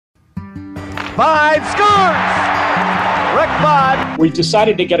5 scores! Rick Vaught. We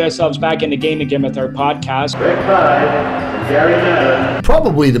decided to get ourselves back in the game again with our podcast. Rick Vaught and Gary Madden.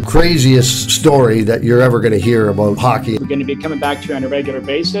 Probably the craziest story that you're ever going to hear about hockey. We're going to be coming back to you on a regular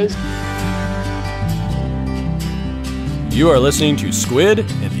basis. You are listening to Squid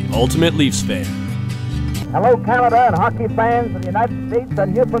and the Ultimate Leafs Fan. Hello, Canada and hockey fans of the United States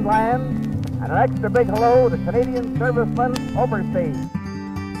and Newfoundland, and an extra big hello to Canadian servicemen overseas.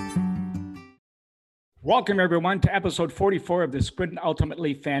 Welcome, everyone, to episode 44 of the Squid and Ultimate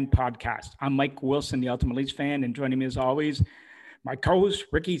Leaf Fan podcast. I'm Mike Wilson, the Ultimate Leafs Fan, and joining me as always, my co-host,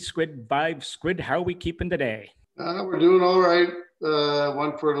 Ricky Squid Vibe. Squid, how are we keeping today? We're doing all right.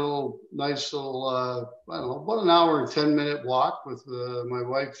 Went for a nice little, I don't know, about an hour and 10-minute walk with my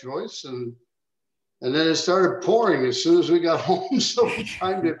wife, Joyce, and then it started pouring as soon as we got home, so we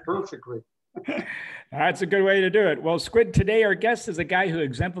timed it perfectly. That's a good way to do it. Well, Squid, today our guest is a guy who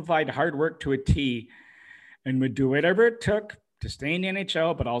exemplified hard work to a T and would do whatever it took to stay in the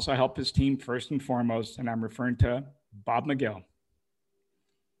NHL, but also help his team first and foremost, and I'm referring to Bob McGill.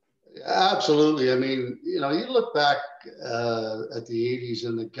 Absolutely. I mean, you look back at the 80s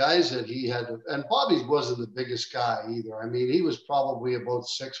and the guys that he had, and Bobby wasn't the biggest guy either. I mean, he was probably about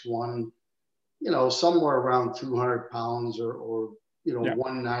 6'1", somewhere around 200 pounds or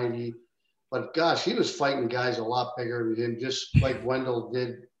 190. But gosh, he was fighting guys a lot bigger than him, just like Wendell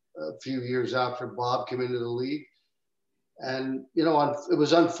did a few years after Bob came into the league. And, it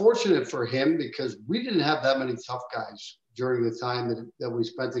was unfortunate for him because we didn't have that many tough guys during the time that we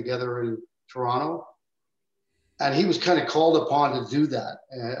spent together in Toronto. And he was kind of called upon to do that.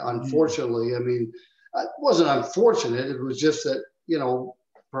 Unfortunately, I mean, it wasn't unfortunate. It was just that,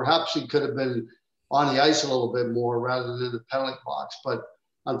 perhaps he could have been on the ice a little bit more rather than in the penalty box. But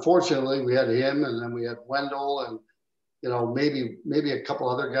unfortunately, we had him, and then we had Wendell, and maybe a couple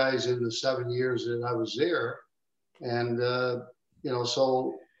other guys in the 7 years that I was there, and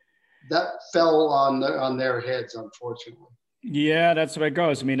so that fell on their heads, unfortunately. Yeah, that's the way it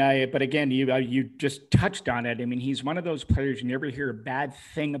goes. I mean, but again, you just touched on it. I mean, he's one of those players you never hear a bad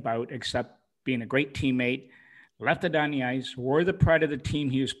thing about, except being a great teammate, left it on the ice, wore the pride of the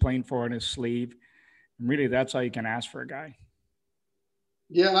team he was playing for on his sleeve, and really, that's all you can ask for a guy.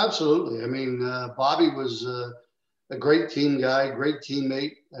 Yeah, absolutely. I mean, Bobby was a great team guy, great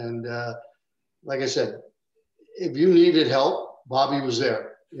teammate. And like I said, if you needed help, Bobby was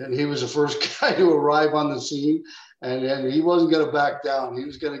there. And he was the first guy to arrive on the scene. And he wasn't going to back down. He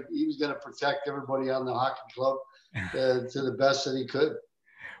was going to protect everybody on the hockey club to the best that he could.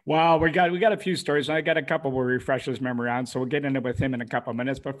 Well, we got a few stories. I got a couple we'll refresh his memory on. So we'll get into it with him in a couple of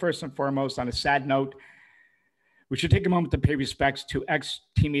minutes. But first and foremost, on a sad note, we should take a moment to pay respects to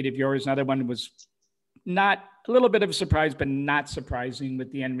ex-teammate of yours. Another one was not a little bit of a surprise, but not surprising with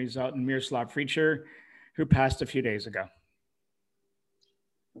the end result in Miroslav Fričer, who passed a few days ago.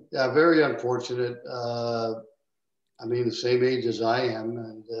 Yeah, very unfortunate. I mean, the same age as I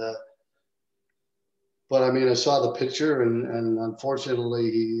am. But I mean, I saw the picture and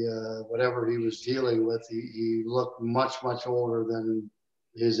unfortunately, whatever he was dealing with, he looked much, much older than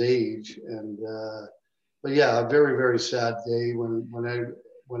his age. But yeah, a very, very sad day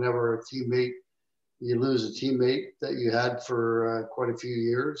whenever a teammate, you lose a teammate that you had for quite a few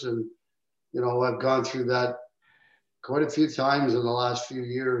years. And, I've gone through that quite a few times in the last few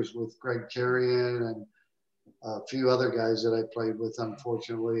years with Greg Carrion and a few other guys that I played with,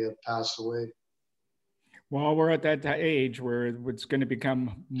 unfortunately, have passed away. Well, we're at that age where it's going to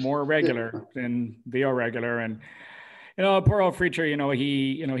become more regular than the irregular. And, poor old Fričer,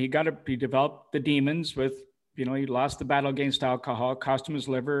 he developed the demons with, he lost the battle against alcohol, cost him his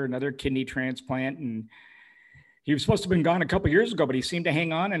liver, another kidney transplant. And he was supposed to have been gone a couple of years ago, but he seemed to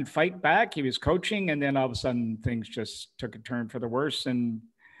hang on and fight back. He was coaching, and then all of a sudden things just took a turn for the worse. And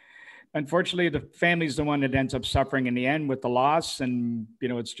unfortunately, the family's the one that ends up suffering in the end with the loss. And,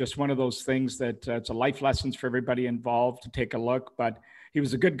 it's just one of those things that it's a life lessons for everybody involved to take a look. But he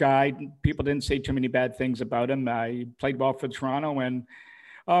was a good guy. People didn't say too many bad things about him. He played well for Toronto, and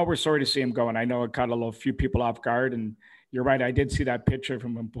we're sorry to see him go. And I know it caught a few people off guard. And you're right, I did see that picture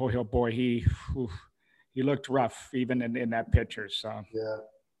from him. Boy, he looked rough even in that picture. So yeah,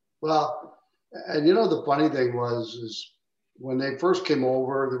 well, and the funny thing is when they first came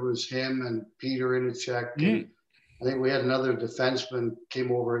over, there was him and Peter Inachek. And I think we had another defenseman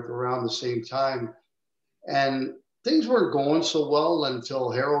came over around the same time, and things weren't going so well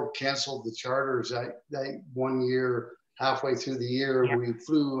until Harold canceled the charters that 1 year. Halfway through the year, we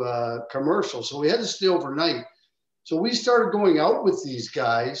flew commercial. So we had to stay overnight. So we started going out with these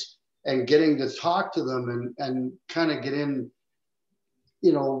guys and getting to talk to them and kind of get in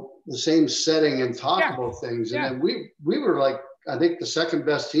the same setting and talk about things. And then we were like, I think the second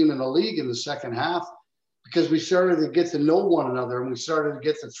best team in the league in the second half, because we started to get to know one another and we started to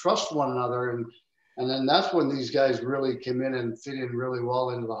get to trust one another. And then that's when these guys really came in and fit in really well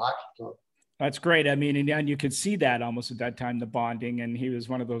into the hockey club. That's great. I mean, and you could see that almost at that time, the bonding, and he was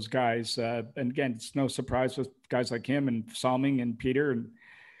one of those guys. And again, it's no surprise with guys like him and Salming and Peter.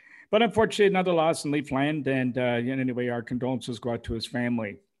 But unfortunately, another loss in Leafland. And anyway, our condolences go out to his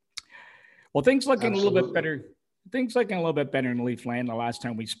family. Well, things looking a little bit better. Things looking a little bit better in Leafland the last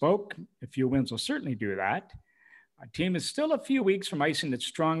time we spoke. A few wins will certainly do that. Our team is still a few weeks from icing its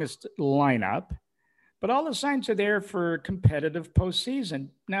strongest lineup, but all the signs are there for competitive postseason.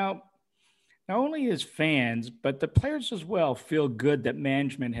 Now, not only as fans, but the players as well feel good that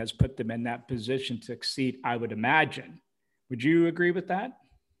management has put them in that position to succeed, I would imagine. Would you agree with that?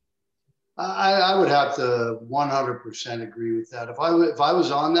 I would have to 100% agree with that. If I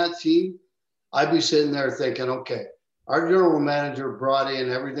was on that team, I'd be sitting there thinking, okay, our general manager brought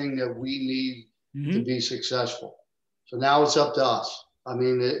in everything that we need to be successful. So now it's up to us. I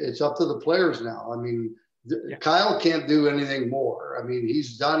mean, it's up to the players now. I mean, Kyle can't do anything more. I mean,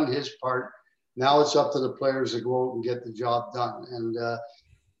 he's done his part. Now it's up to the players to go out and get the job done. And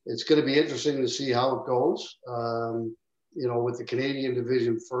it's going to be interesting to see how it goes, with the Canadian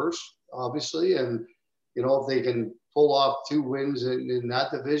division first, obviously. And, if they can pull off 2 wins in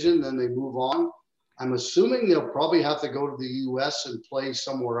that division, then they move on. I'm assuming they'll probably have to go to the U.S. and play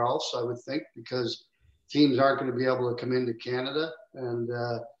somewhere else, I would think, because teams aren't going to be able to come into Canada. And,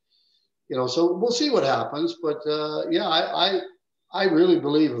 so we'll see what happens. But, I really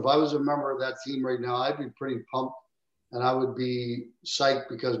believe if I was a member of that team right now, I'd be pretty pumped and I would be psyched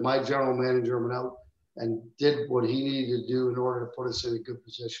because my general manager went out and did what he needed to do in order to put us in a good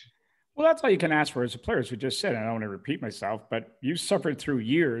position. Well, that's all you can ask for as a player, as we just said. And I don't want to repeat myself, but you suffered through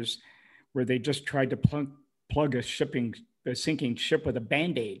years where they just tried to plug a sinking ship with a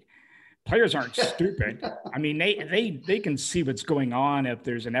Band-Aid. Players aren't stupid. I mean, they can see what's going on if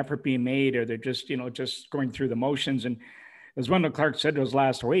there's an effort being made or they're just going through the motions. And as Wendell Clark said to us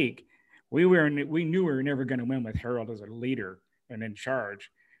last week, we knew we were never going to win with Harold as a leader and in charge,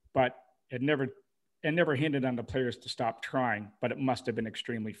 but it never hindered on the players to stop trying, but it must have been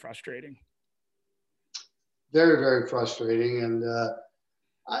extremely frustrating. Very, very frustrating. And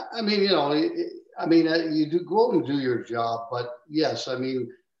you do go out and do your job, but yes, I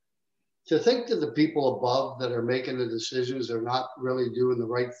mean, to think that the people above that are making the decisions are not really doing the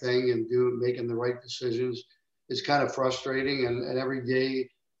right thing and making the right decisions is kind of frustrating. And every day,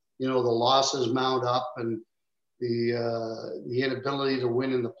 the losses mount up and the inability to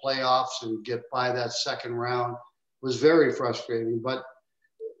win in the playoffs and get by that second round was very frustrating. But,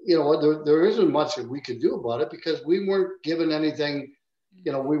 there isn't much that we could do about it because we weren't given anything,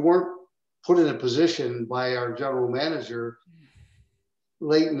 we weren't put in a position by our general manager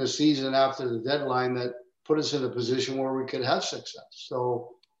late in the season after the deadline that put us in a position where we could have success.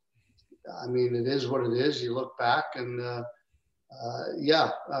 So, I mean, it is what it is. You look back and,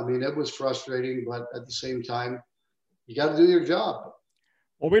 it was frustrating, but at the same time, you got to do your job.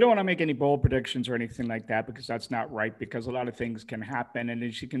 Well, we don't want to make any bold predictions or anything like that because that's not right, because a lot of things can happen. And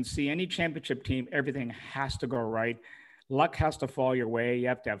as you can see, any championship team, everything has to go right. Luck has to fall your way. You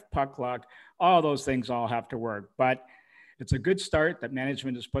have to have puck luck. All those things all have to work. But it's a good start that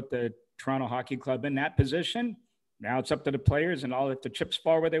management has put the Toronto Hockey Club in that position. Now it's up to the players, and if the chips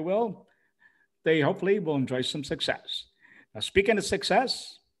fall where they will, they hopefully will enjoy some success. Now, speaking of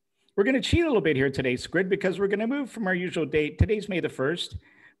success, we're going to cheat a little bit here today, Squid, because we're going to move from our usual date. Today's May the 1st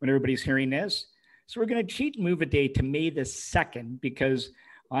when everybody's hearing this. So we're going to cheat and move a day to May the 2nd, because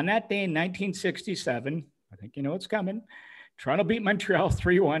on that day in 1967, I think you know what's coming, Toronto beat Montreal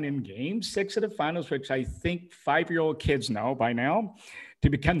 3-1 in Game 6 of the finals, which I think 5-year-old kids know by now, to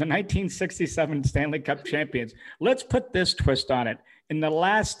become the 1967 Stanley Cup champions. Let's put this twist on it. In the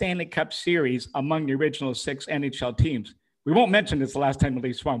last Stanley Cup series among the original 6 NHL teams, we won't mention this the last time the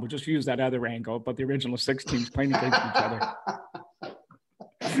Leafs won. We'll just use that other angle, but the original 6 teams playing against each other.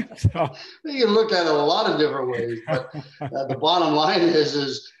 So, you can look at it a lot of different ways, but the bottom line is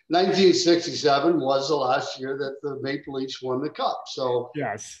 1967 was the last year that the Maple Leafs won the Cup. So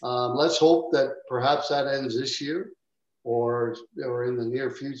yes, let's hope that perhaps that ends this year or in the near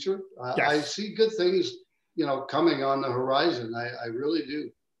future. Yes. I see good things, coming on the horizon. I really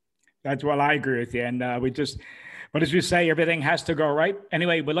do. That's well, I agree with you. And but as you say, everything has to go right.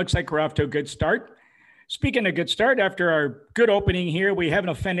 Anyway, it looks like we're off to a good start. Speaking of good start, after our good opening here, we haven't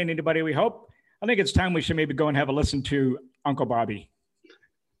offended anybody, we hope. I think it's time we should maybe go and have a listen to Uncle Bobby.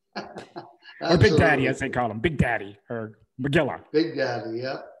 Or Big Daddy, as they call him. Big Daddy, or McGilla. Big Daddy,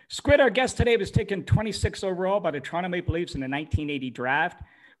 yeah. Squid, our guest today, was taken 26th overall by the Toronto Maple Leafs in the 1980 draft.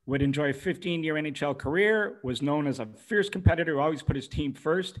 Would enjoy a 15-year NHL career, was known as a fierce competitor who always put his team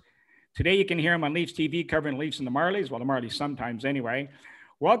first. Today, you can hear him on Leafs TV covering Leafs and the Marlies. Well, the Marlies sometimes anyway.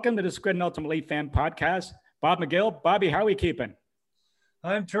 Welcome to the Squid and Ultimate Leaf Fan Podcast. Bob McGill. Bobby, how are we keeping?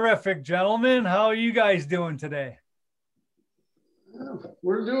 I'm terrific, gentlemen. How are you guys doing today?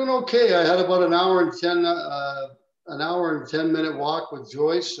 We're doing okay. I had about an hour and 10 minute walk with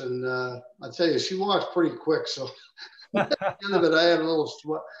Joyce, and I tell you, she walks pretty quick. So at the end of it, I had a little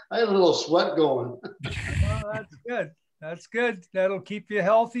sweat going. Well, that's good. That's good. That'll keep you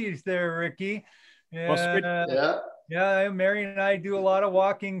healthy there, Ricky. Well, yeah, Mary and I do a lot of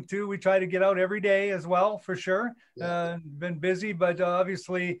walking too. We try to get out every day as well, for sure. Been busy, but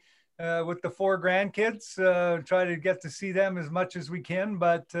obviously with the 4 grandkids, try to get to see them as much as we can,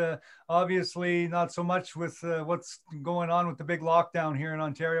 but obviously not so much with what's going on with the big lockdown here in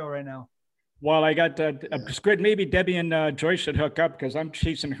Ontario right now. Well, I got Squid. Maybe Debbie and Joyce should hook up because I'm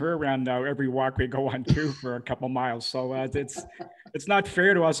chasing her around now every walk we go on too for a couple miles. So it's not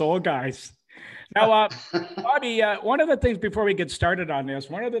fair to us old guys. Now, Bobby, one of the things before we get started on this,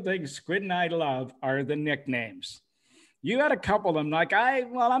 one of the things Squid and I love are the nicknames. You had a couple of them. Like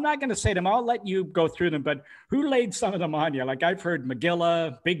I'm not going to say them. I'll let you go through them. But who laid some of them on you? Like I've heard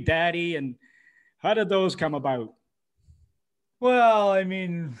McGilla, Big Daddy, and how did those come about? Well, I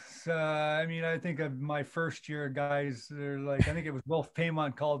think of my first year, guys, they're like, I think it was Wolf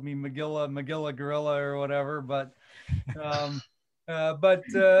Paymont called me McGilla Gorilla or whatever. But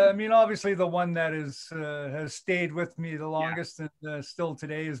obviously the one that has stayed with me the longest and still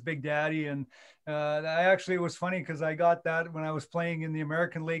today is Big Daddy. And it was funny because I got that when I was playing in the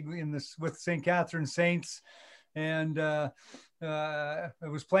American League with St. Catherine Saints. And I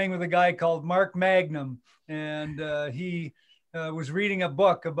was playing with a guy called Mark Magnum, and he was reading a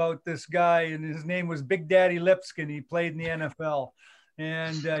book about this guy, and his name was Big Daddy Lipskin. He played in the NFL,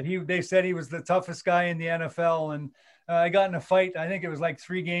 and they said he was the toughest guy in the NFL. And I got in a fight. I think it was like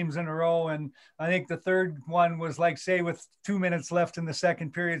 3 games in a row. And I think the third one was like, say, with 2 minutes left in the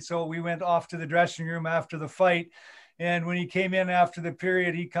second period. So we went off to the dressing room after the fight. And when he came in after the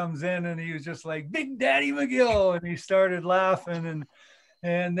period, he comes in and he was just like, Big Daddy McGill. And he started laughing.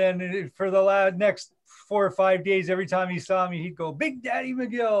 And then for the next 4 or 5 days, every time he saw me, he'd go, Big Daddy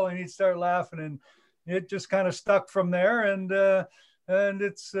McGill. And he'd start laughing. And it just kind of stuck from there. And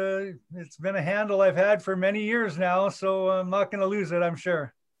it's been a handle I've had for many years now, so I'm not going to lose it, I'm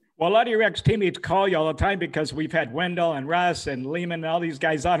sure. Well, a lot of your ex-teammates call you all the time because we've had Wendell and Russ and Lehman and all these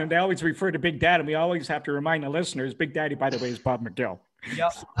guys on, and they always refer to Big Daddy. We always have to remind the listeners, Big Daddy, by the way, is Bob McGill.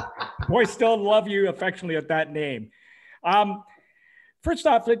 Yep. Boys still love you affectionately at that name. First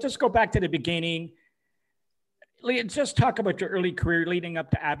off, let's just go back to the beginning. Just talk about your early career leading up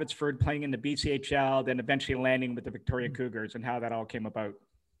to Abbotsford, playing in the BCHL, then eventually landing with the Victoria Cougars, and how that all came about.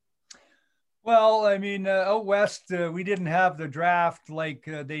 Well, out west, we didn't have the draft like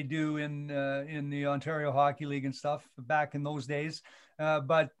they do in the Ontario Hockey League and stuff back in those days.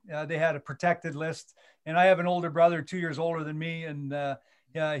 But they had a protected list. And I have an older brother, 2 years older than me. And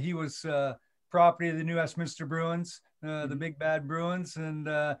he was property of the New Westminster Bruins, the Big Bad Bruins. And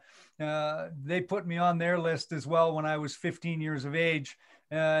they put me on their list as well when I was 15 years of age.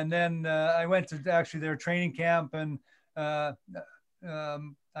 And then I went to actually their training camp, and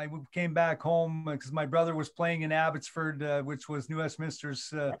I came back home because my brother was playing in Abbotsford, which was New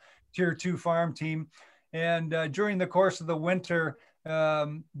Westminster's Tier 2 farm team. And during the course of the winter,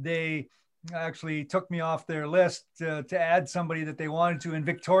 they actually took me off their list to add somebody that they wanted to, and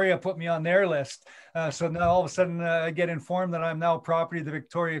Victoria put me on their list. So now all of a sudden I get informed that I'm now property of the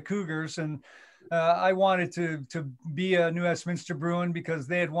Victoria Cougars. And I wanted to be a New Westminster Bruin because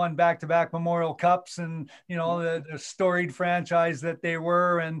they had won back-to-back Memorial Cups, and the storied franchise that they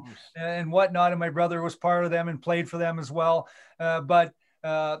were, and whatnot. And my brother was part of them and played for them as well. But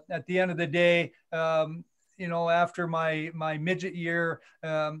at the end of the day, after my midget year,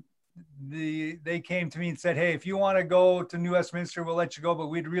 they came to me and said, hey, if you want to go to New Westminster, we'll let you go, but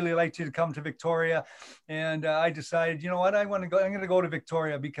we'd really like you to come to Victoria. And I decided, you know what, I'm going to go to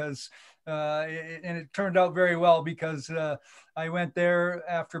Victoria because and it turned out very well, because I went there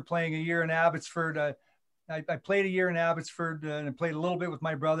after playing a year in Abbotsford. I played a year in Abbotsford and I played a little bit with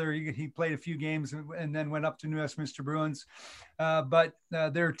my brother. He played a few games and then went up to New Westminster Bruins. But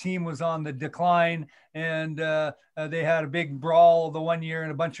their team was on the decline, and they had a big brawl the one year,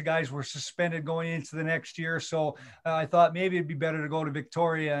 and a bunch of guys were suspended going into the next year. So I thought maybe it'd be better to go to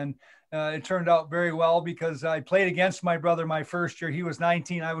Victoria. And it turned out very well because I played against my brother my first year. He was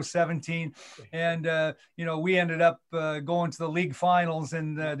 19, I was 17. And, we ended up going to the league finals,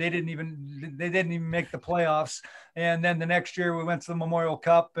 and they didn't even make the playoffs. And then the next year we went to the Memorial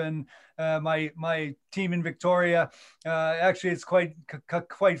Cup, and my team in Victoria, actually it's quite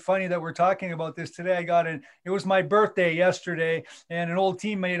funny that we're talking about this today. It was my birthday yesterday, and an old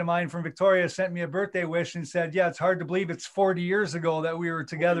teammate of mine from Victoria sent me a birthday wish and said, yeah, it's hard to believe it's 40 years ago that we were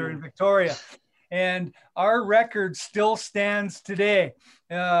together in Victoria. And our record still stands today.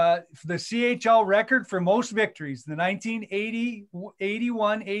 The CHL record for most victories, the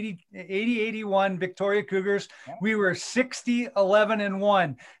 1980-81 Victoria Cougars, we were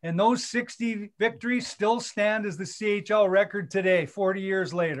 60-11-1. And those 60 victories still stand as the CHL record today, 40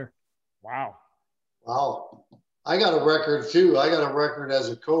 years later. Wow. Wow. I got a record too. I got a record as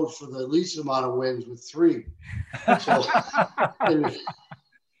a coach for the least amount of wins with 3. So,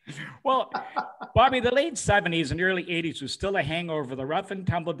 well, Bobby, the late 70s and early 80s was still a hangover, the rough and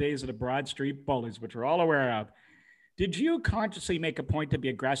tumble days of the Broad Street Bullies, which we're all aware of. Did you consciously make a point to be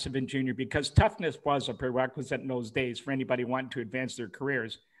aggressive in junior? Because toughness was a prerequisite in those days for anybody wanting to advance their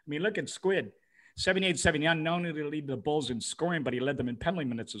careers. I mean, look at Squid, 78-79, not only did he lead the Bulls in scoring, but he led them in penalty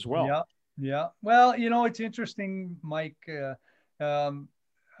minutes as well. Yeah, yeah. Well, it's interesting, Mike.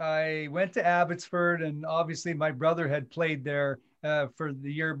 I went to Abbotsford, and obviously my brother had played there for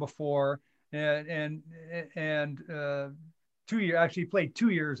the year before, and 2 years, actually played 2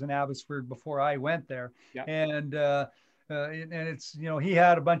 years in Abbotsford before I went there. Yeah. And it's, he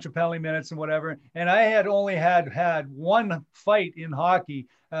had a bunch of penalty minutes and whatever. And I had only had one fight in hockey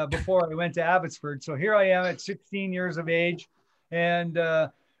before I went to Abbotsford. So here I am at 16 years of age, and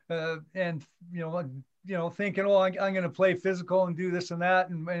thinking, I'm going to play physical and do this and that.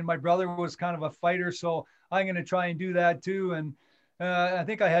 And my brother was kind of a fighter, so I'm going to try and do that too. And I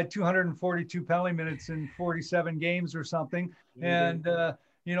think I had 242 penalty minutes in 47 games or something. And,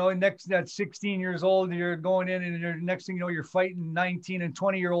 next at 16 years old, you're going in, and next thing you know, you're fighting 19 and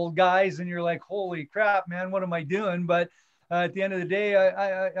 20-year-old guys, and you're like, holy crap, man, what am I doing? But at the end of the day,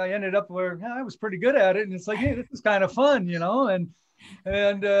 I ended up where I was pretty good at it. And it's like, hey, this is kind of fun,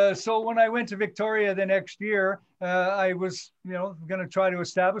 And so when I went to Victoria the next year, I was, going to try to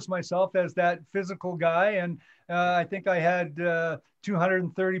establish myself as that physical guy. And I think I had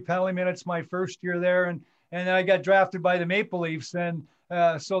 230 penalty minutes my first year there. And then I got drafted by the Maple Leafs. And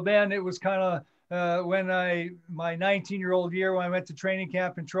so then it was kind of when my 19-year-old year, when I went to training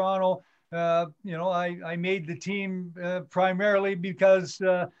camp in Toronto, I made the team primarily because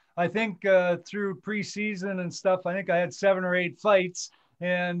I think through preseason and stuff, I think I had 7 or 8 fights,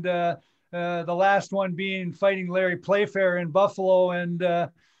 and the last one being fighting Larry Playfair in Buffalo. And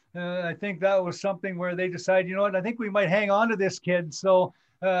I think that was something where they decided, I think we might hang on to this kid. So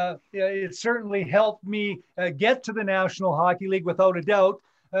it certainly helped me get to the National Hockey League without a doubt.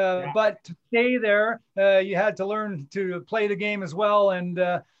 But to stay there, you had to learn to play the game as well. And,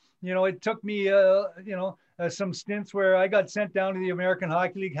 it took me, some stints where I got sent down to the American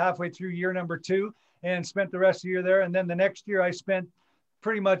Hockey League halfway through year number 2 and spent the rest of the year there. And then the next year I spent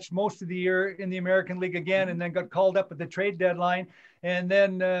pretty much most of the year in the American League again, and then got called up at the trade deadline, and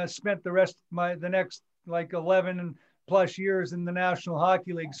then spent the rest the next like 11 plus years in the National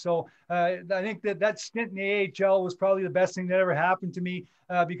Hockey League. So I think that stint in the AHL was probably the best thing that ever happened to me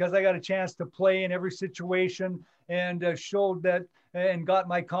because I got a chance to play in every situation and showed that and got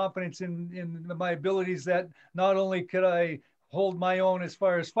my confidence in my abilities that not only could I hold my own as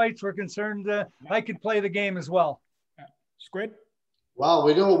far as fights were concerned, I could play the game as well. Squid? Wow,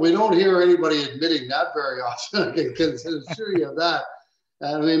 we don't hear anybody admitting that very often. I can assure you of that.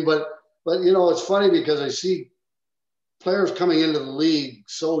 I mean, but it's funny because I see players coming into the league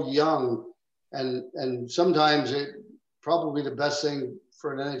so young, and sometimes probably the best thing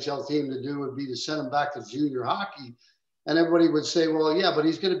for an NHL team to do would be to send them back to junior hockey. And everybody would say, well, yeah, but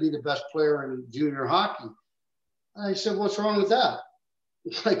he's going to be the best player in junior hockey. And I said, what's wrong with that?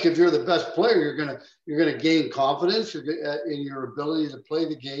 Like, if you're the best player, you're gonna gain confidence in your ability to play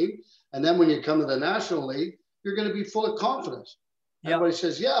the game. And then when you come to the National League, you're going to be full of confidence. Yep. Everybody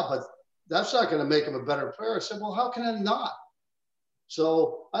says, yeah, but that's not going to make him a better player. I said, well, how can it not?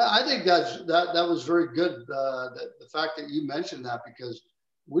 So I think that was very good. The fact that you mentioned that, because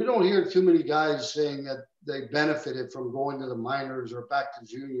we don't hear too many guys saying that they benefited from going to the minors or back to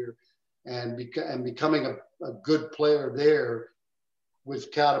junior and becoming a good player there,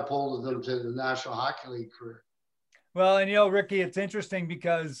 which catapulted them to the National Hockey League career. Well, and Ricky, it's interesting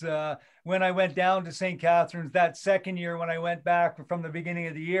because when I went down to St. Catharines that second year, when I went back from the beginning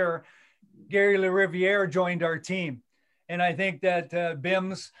of the year, Gary LaRiviere joined our team. And I think that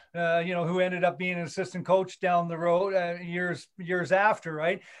Bims, who ended up being an assistant coach down the road years after,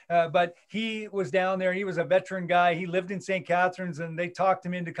 right? But he was down there. He was a veteran guy. He lived in St. Catharines, and they talked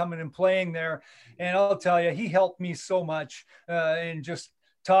him into coming and playing there. And I'll tell you, he helped me so much in just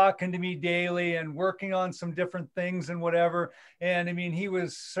talking to me daily and working on some different things and whatever. And I mean, he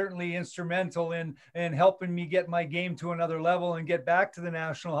was certainly instrumental in helping me get my game to another level and get back to the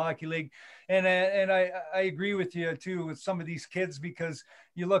National Hockey League. And I agree with you too, with some of these kids, because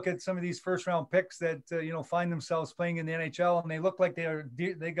you look at some of these first round picks that, find themselves playing in the NHL, and they look like their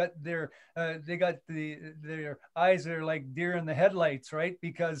eyes are like deer in the headlights, right?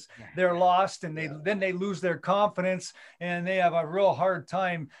 Because they're lost, and then they lose their confidence, and they have a real hard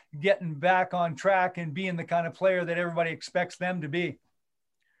time getting back on track and being the kind of player that everybody expects them to be.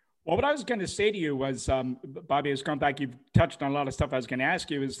 Well, what I was going to say to you was, Bobby, has gone back. You've touched on a lot of stuff I was going to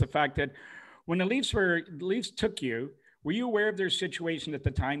ask you, is the fact that when the Leafs took you, were you aware of their situation at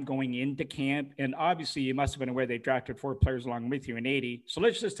the time going into camp? And obviously you must have been aware they drafted 4 players along with you in 80. So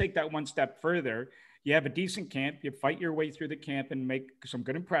let's just take that one step further. You have a decent camp, you fight your way through the camp and make some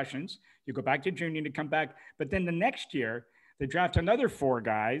good impressions. You go back to junior to come back. But then the next year, they draft another 4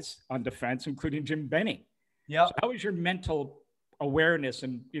 guys on defense, including Jim Benning. Yeah. So how was your mental awareness,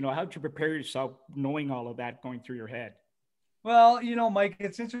 and how did you prepare yourself knowing all of that going through your head? Well, Mike,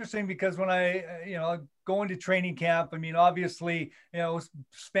 it's interesting because when I, go into training camp, I mean, obviously,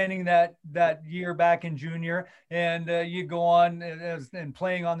 spending that year back in junior, and you go on and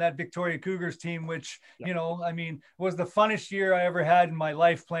playing on that Victoria Cougars team, which, was the funnest year I ever had in my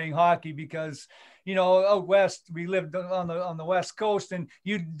life playing hockey, because, out west, we lived on the West Coast, and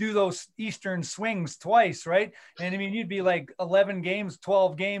you'd do those Eastern swings twice, right? And I mean, you'd be like 11 games,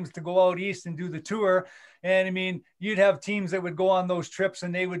 12 games to go out East and do the tour. And I mean, you'd have teams that would go on those trips,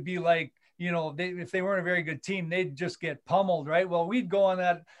 and they would be like, if they weren't a very good team, they'd just get pummeled, right? Well, we'd go on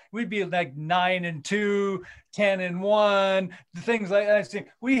that. We'd be like 9-2, 10-1, things like that.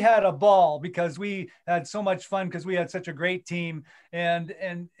 We had a ball because we had so much fun because we had such a great team. And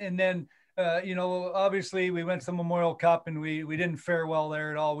then, obviously we went to the Memorial Cup, and we didn't fare well there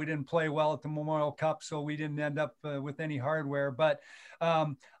at all. We didn't play well at the Memorial Cup, so we didn't end up with any hardware. But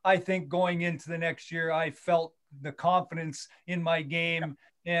I think going into the next year, I felt the confidence in my game,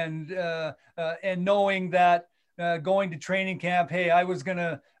 and knowing that going to training camp, hey, I was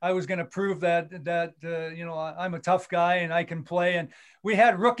gonna prove that I'm a tough guy and I can play. And we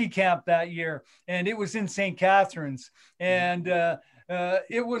had rookie camp that year, and it was in St. Catharines, and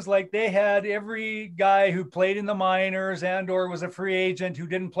it was like they had every guy who played in the minors or was a free agent who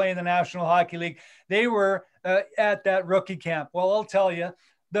didn't play in the National Hockey League. They were at that rookie camp. Well, I'll tell you,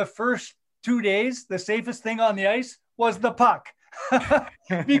 the first 2 days, the safest thing on the ice was the puck.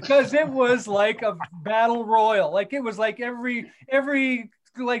 Because it was like a battle royal. Like it was like every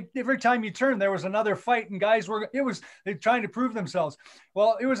time you turn, there was another fight, and guys they're trying to prove themselves.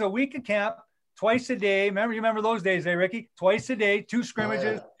 Well, it was a week of camp, twice a day. You remember those days, Ricky? Twice a day, 2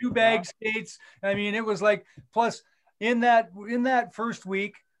 scrimmages, 2 bag skates. I mean, it was like, plus in that first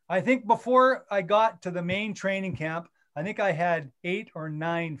week, I think before I got to the main training camp, I think I had 8 or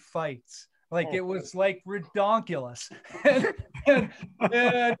 9 fights. Like it was like redonkulous.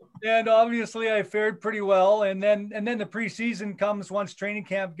 and obviously I fared pretty well. And then the preseason comes once training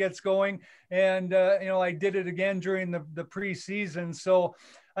camp gets going. And, I did it again during the preseason. So,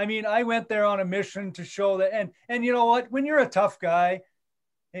 I mean, I went there on a mission to show that. And you know what, when you're a tough guy,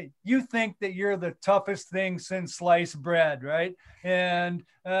 you think that you're the toughest thing since sliced bread, right? And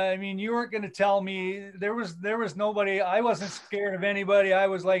I mean, you weren't going to tell me there was nobody. I wasn't scared of anybody. I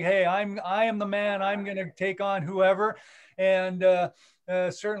was like, hey, I am the man. I'm going to take on whoever. And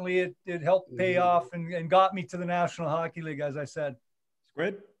certainly it helped pay off and got me to the National Hockey League, as I said.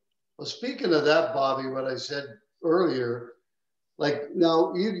 Good. Well, speaking of that, Bobby, what I said earlier, like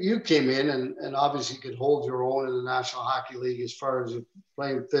now you came in and obviously could hold your own in the National Hockey League as far as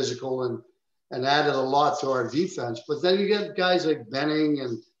playing physical and added a lot to our defense. But then you get guys like Benning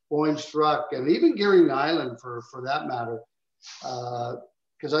and Boimstruck and even Gary Nyland for that matter.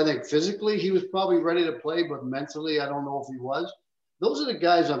 Because I think physically he was probably ready to play, but mentally I don't know if he was. Those are the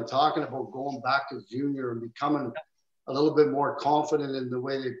guys I'm talking about going back to junior and becoming a little bit more confident in the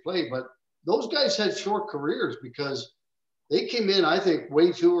way they play. But those guys had short careers because they came in, I think,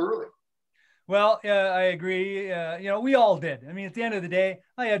 way too early. Well, I agree. We all did. I mean, at the end of the day,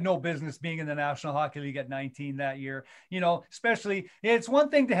 I had no business being in the National Hockey League at 19 that year. Especially it's one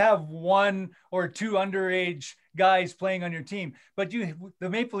thing to have one or two underage guys playing on your team, but the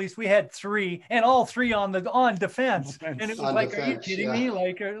Maple Leafs, we had three, and all three on defense. And it was on like, defense, are you kidding yeah.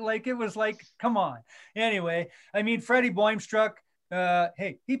 me? Like it was like, come on. Anyway, I mean, Freddie Boimstruck,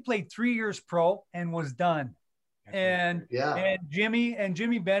 hey, he played 3 years pro and was done. And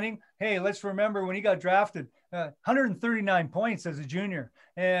Jimmy Benning, hey, let's remember when he got drafted, 139 points as a junior.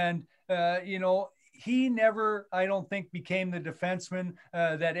 And, he never, I don't think, became the defenseman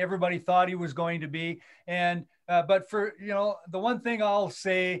that everybody thought he was going to be. And, but for, the one thing I'll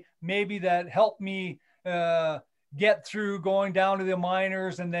say maybe that helped me get through going down to the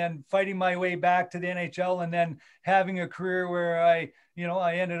minors and then fighting my way back to the NHL and then having a career where I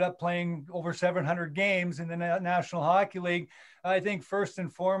ended up playing over 700 games in the National Hockey League. I think first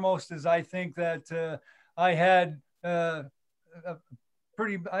and foremost is I think that I had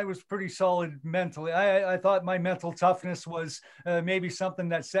I was pretty solid mentally. I thought my mental toughness was maybe something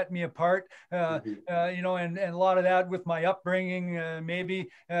that set me apart, and a lot of that with my upbringing, maybe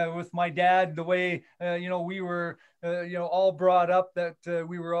with my dad, the way, we were, all brought up that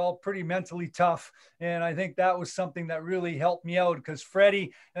we were all pretty mentally tough. And I think that was something that really helped me out because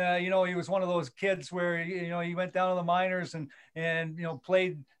Freddie, he was one of those kids where, he went down to the minors and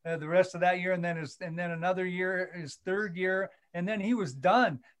played the rest of that year. And then another year, his third year, and then he was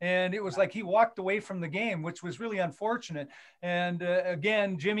done. And it was like he walked away from the game, which was really unfortunate. And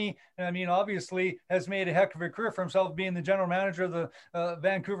again, Jimmy, I mean, obviously has made a heck of a career for himself being the general manager of the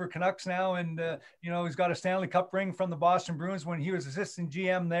Vancouver Canucks now. And, he's got a Stanley Cup ring from the Boston Bruins when he was assistant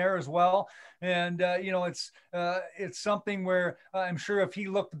GM there as well. And, it's something where I'm sure if he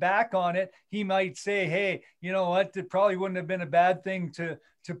looked back on it, he might say, hey, you know what, it probably wouldn't have been a bad thing to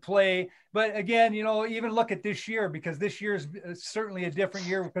play. But again, even look at this year, because this year is certainly a different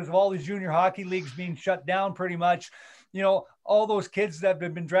year because of all the junior hockey leagues being shut down pretty much. All those kids that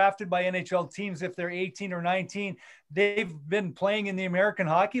have been drafted by NHL teams, if they're 18 or 19, they've been playing in the American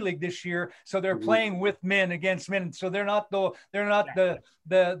Hockey League this year. So they're playing with men against men. So they're not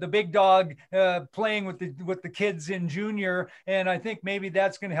the big dog playing with the kids in junior. And I think maybe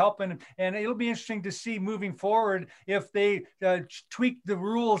that's going to help. And it'll be interesting to see moving forward if they tweak the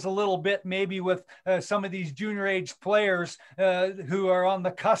rules a little bit, maybe with some of these junior age players who are on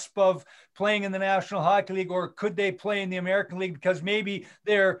the cusp of playing in the National Hockey League, or could they play in the American League because maybe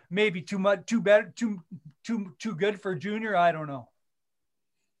they're too good for junior. I don't know.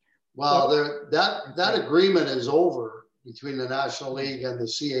 Well, that agreement is over between the National League and the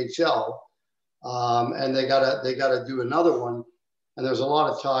CHL, and they gotta do another one. And there's a lot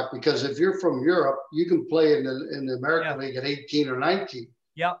of talk because if you're from Europe, you can play in the American League at 18 or 19.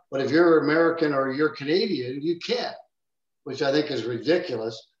 Yeah. But if you're American or you're Canadian, you can't, which I think is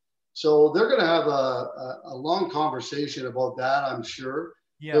ridiculous. So they're going to have a long conversation about that, I'm sure.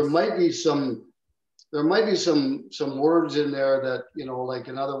 Yes. There might be some words in there that, like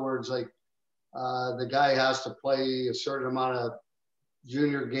in other words, like the guy has to play a certain amount of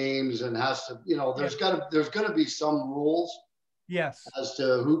junior games and has to, there's going to be some rules. Yes. As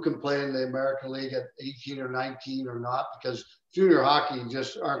to who can play in the American League at 18 or 19 or not, because junior hockey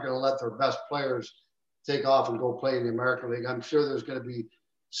just aren't going to let their best players take off and go play in the American League. I'm sure there's going to be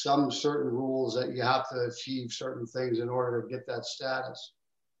some certain rules that you have to achieve certain things in order to get that status.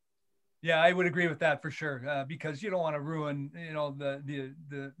 Yeah, I would agree with that for sure, because you don't want to ruin,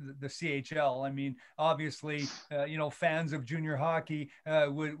 the CHL. I mean, obviously, fans of junior hockey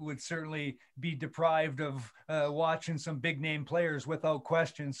would certainly be deprived of watching some big name players without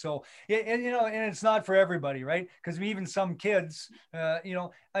question. So, and it's not for everybody, right? Because even some kids, I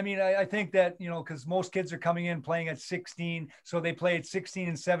think that, because most kids are coming in playing at 16. So they play at 16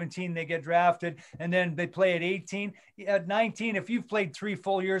 and 17, they get drafted, and then they play at 18. At 19, if you've played 3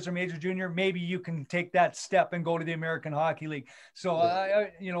 full years or major junior, maybe you can take that step and go to the American Hockey League. So,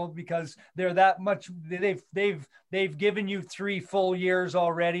 because they're that much, they've given you 3 full years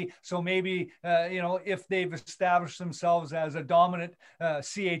already. So maybe, if they've established themselves as a dominant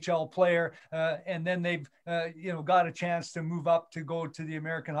CHL player, and then they've, got a chance to move up to go to the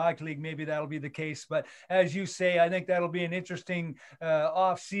American Hockey League, maybe that'll be the case. But as you say, I think that'll be an interesting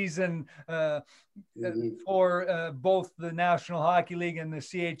off-season for both the National Hockey League and the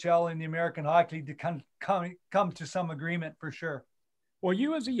CHL and the American Hockey League to come to some agreement for sure. Well,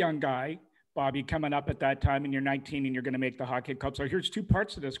 you as a young guy, Bobby, coming up at that time and you're 19 and you're going to make the Hockey Cup. So here's 2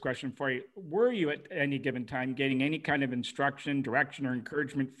 parts to this question for you. Were you at any given time getting any kind of instruction, direction, or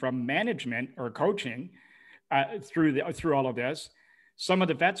encouragement from management or coaching through all of this? some of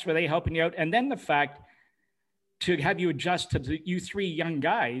the vets, were they helping you out? And then the fact to have you adjust to you three young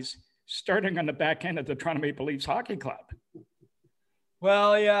guys starting on the back end of the Toronto Maple Leafs Hockey Club.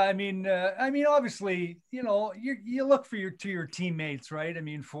 Well, yeah, I mean, obviously, you know, you look for your teammates, right? I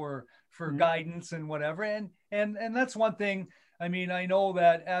mean, for guidance and whatever. And that's one thing. I mean, I know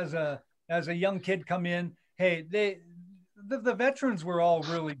that as a young kid come in, hey, the veterans were all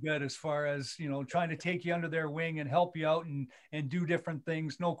really good as far as, you know, trying to take you under their wing and help you out and do different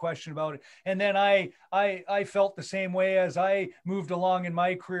things. No question about it. And then I felt the same way as I moved along in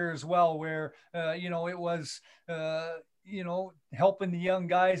my career as well, where, you know, it was, you know, helping the young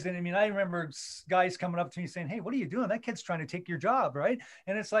guys. And I mean, I remember guys coming up to me saying, "Hey, what are you doing? That kid's trying to take your job." Right.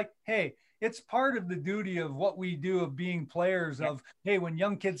 And it's like, hey, it's part of the duty of what we do of being players of, hey, when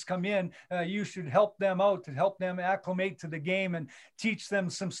young kids come in, you should help them out, to help them acclimate to the game and teach them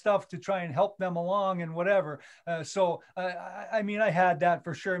some stuff to try and help them along and whatever. I mean, I had that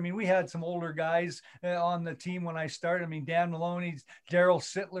for sure. I mean, we had some older guys on the team when I started. I mean, Dan Maloney, Daryl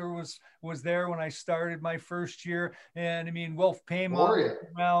Sittler was there when I started my first year. And I mean, Wilf Payman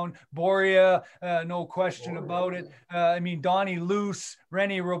around, Boria, no question about it. I mean, Donnie Luce,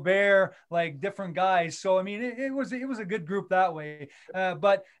 Rennie Robert, like different guys. So, I mean, it was a good group that way.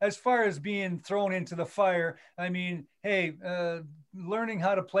 But as far as being thrown into the fire, I mean, hey, learning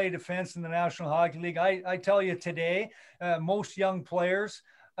how to play defense in the National Hockey League, I tell you today, most young players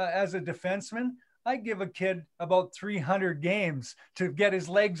as a defenseman, I give a kid about 300 games to get his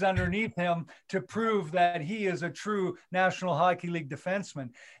legs underneath him to prove that he is a true National Hockey League defenseman.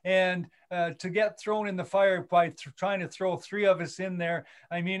 And to get thrown in the fire by trying to throw three of us in there,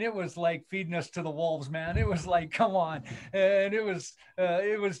 I mean, it was like feeding us to the wolves, man. It was like, come on. And it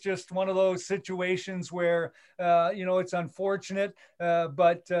was just one of those situations where, you know, it's unfortunate,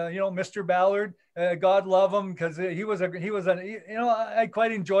 but, you know, Mr. Ballard, God love him, because he was you know, I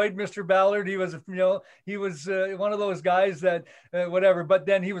quite enjoyed Mr. Ballard. He was, you know, he was one of those guys that whatever, but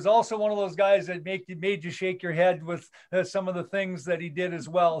then he was also one of those guys that made you shake your head with some of the things that he did as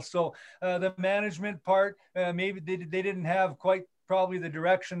well. So the management part, maybe they didn't have quite probably the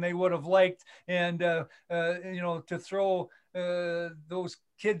direction they would have liked. And, you know, to throw those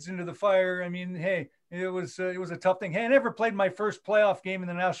kids into the fire, I mean, hey, it was a tough thing. Hey, I never played my first playoff game in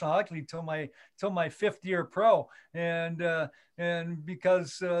the National Hockey League till my fifth year pro, and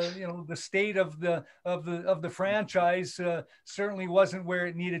because you know, the state of the franchise certainly wasn't where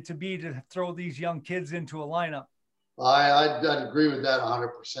it needed to be to throw these young kids into a lineup. I'd agree with that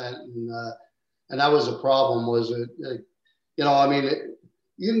 100%, and that was a problem. Was it? You know, I mean,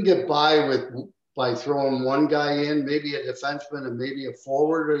 you can get by throwing one guy in, maybe a defenseman and maybe a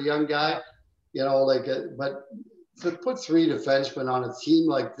forward or a young guy. You know, but to put three defensemen on a team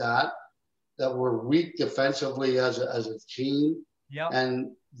like that were weak defensively as a team,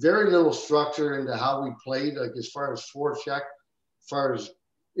 and very little structure into how we played, like as far as forecheck, as far as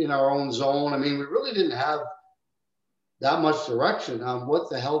in our own zone. I mean, we really didn't have that much direction on what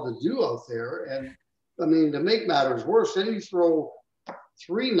the hell to do out there. And I mean, to make matters worse, then you throw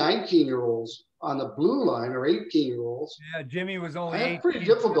three 19-year-olds on the blue line, or 18-year-olds. Yeah, Jimmy was only 18. That's pretty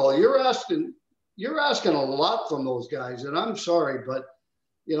difficult. You're asking a lot from those guys, and I'm sorry, but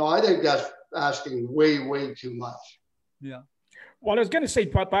you know, I think that's asking way, way too much. Yeah. Well, I was going to say,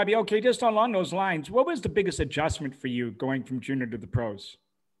 Bobby, okay, just along those lines, what was the biggest adjustment for you going from junior to the pros?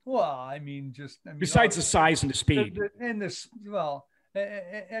 Well, I mean, besides the size and the speed.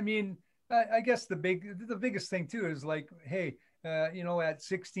 I mean, I guess the biggest thing too is like, hey, you know, at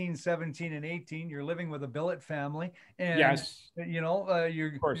 16, 17, and 18, you're living with a billet family, and yes, you know,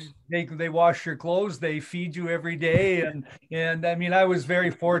 they wash your clothes, they feed you every day, and I mean, I was very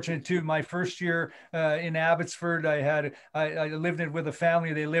fortunate too. My first year in Abbotsford, I lived with a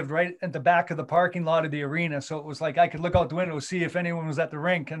family. They lived right at the back of the parking lot of the arena, so it was like I could look out the window, see if anyone was at the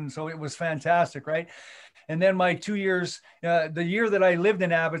rink, and so it was fantastic, right? And then my 2 years, the year that I lived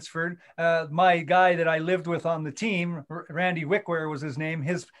in Abbotsford, my guy that I lived with on the team, Randy Wickware was his name.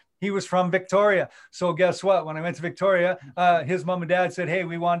 He was from Victoria. So guess what? When I went to Victoria, his mom and dad said, hey,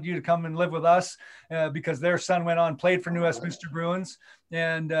 we want you to come and live with us because their son went on, played for New Westminster Bruins.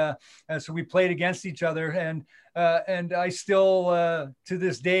 And so we played against each other. And I still, to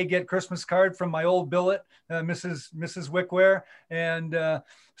this day, get Christmas card from my old billet, Mrs. Wickware. And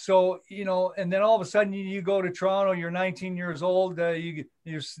so, you know, and then all of a sudden you go to Toronto, you're 19 years old,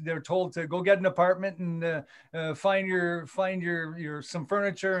 they're told to go get an apartment and find your some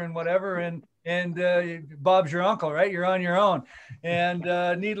furniture and whatever. And Bob's your uncle, right? You're on your own. And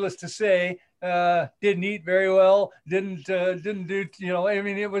needless to say, didn't eat very well, didn't do, I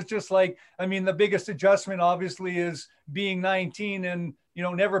mean, it was just like, I mean, the biggest adjustment obviously is being 19 and,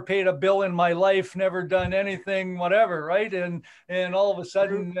 never paid a bill in my life, never done anything, whatever. Right. And all of a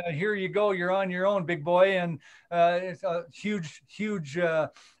sudden, here you go, you're on your own, big boy. And it's a huge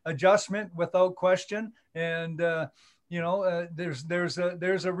adjustment without question. And,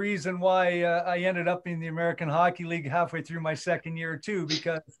 there's a reason why I ended up in the American Hockey League halfway through my second year too,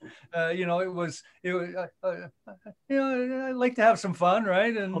 because I like to have some fun,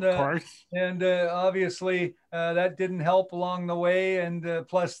 right? And of course, and obviously that didn't help along the way, and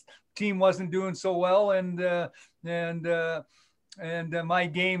plus team wasn't doing so well, and my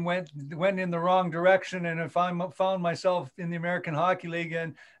game went in the wrong direction. And if I found myself in the American Hockey League,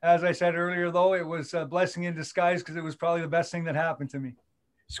 and as I said earlier, though, it was a blessing in disguise because it was probably the best thing that happened to me.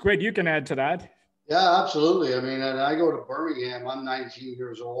 Squid, you can add to that. Yeah, absolutely. I mean, and I go to Birmingham. I'm 19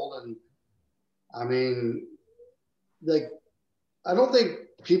 years old, and I mean, like, I don't think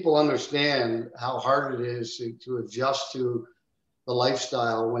people understand how hard it is to adjust to the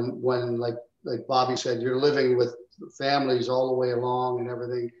lifestyle when like Bobby said, you're living with families all the way along and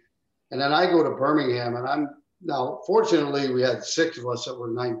everything. And then I go to Birmingham, and fortunately we had 6 of us that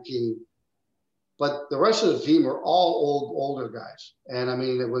were 19, but the rest of the team are all older guys. And I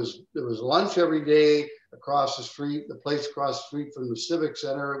mean, it was lunch every day across the street, the place across the street from the Civic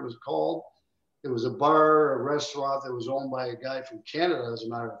Center, it was called. It was a bar, a restaurant that was owned by a guy from Canada, as a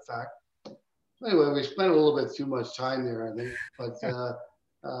matter of fact. So anyway, we spent a little bit too much time there, I think,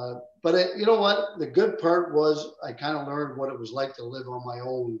 but you know what? The good part was I kind of learned what it was like to live on my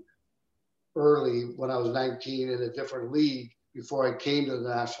own early when I was 19 in a different league before I came to the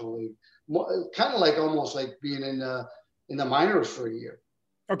National League. Kind of like almost like being in the minors for a year.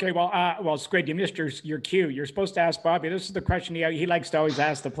 Okay, well, Squid, you missed your cue. You're supposed to ask Bobby. This is the question he likes to always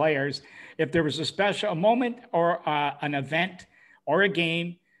ask the players. If there was a moment or an event or a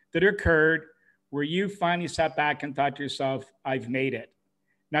game that occurred where you finally sat back and thought to yourself, I've made it.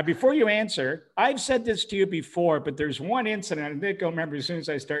 Now, before you answer, I've said this to you before, but there's one incident, I think I'll remember as soon as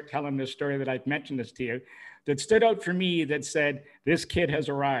I start telling this story that I've mentioned this to you, that stood out for me that said, this kid has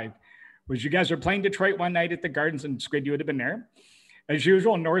arrived. Was you guys were playing Detroit one night at the Gardens, and Squid, you would have been there. As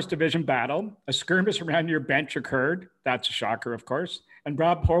usual, Norris Division battle, a skirmish around your bench occurred. That's a shocker, of course. And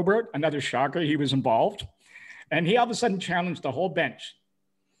Rob Hobart, another shocker, he was involved. And he all of a sudden challenged the whole bench.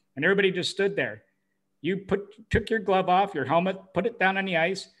 And everybody just stood there. You took your glove off, your helmet, put it down on the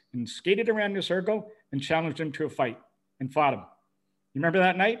ice, and skated around the circle and challenged him to a fight and fought him. You remember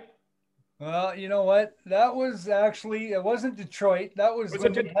that night? Well, you know what? That was actually, it wasn't Detroit. That was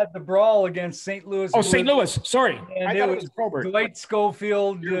when we had the brawl against St. Louis. Oh, St. Louis. Sorry. And I thought it was Probert. Dwight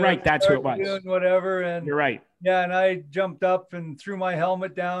Schofield. You're right. That's who it was. Whatever. And you're right. Yeah. And I jumped up and threw my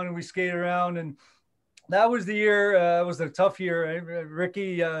helmet down and we skated around. And that was the year. It was a tough year.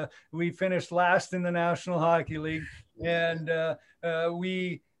 Ricky, we finished last in the National Hockey League. And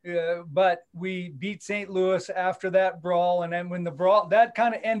but we beat St. Louis after that brawl. And then when the brawl, that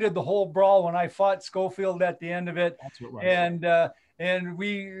kind of ended the whole brawl when I fought Schofield at the end of it. That's what it was. And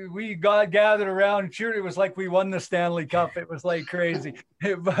we got gathered around and cheered. It was like we won the Stanley Cup. It was like crazy,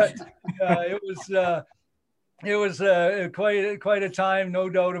 but it was quite a time, no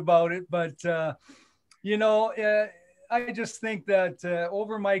doubt about it. But I just think that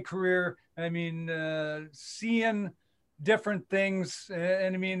over my career, I mean, seeing different things,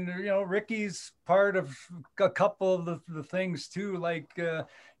 and I mean, Ricky's part of a couple of the things too, like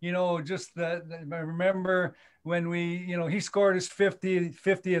just that I remember when he scored his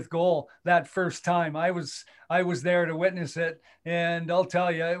 50th goal that first time. I was there to witness it, and I'll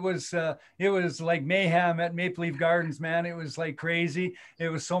tell you, it was like mayhem at Maple Leaf Gardens, man. It was like crazy. It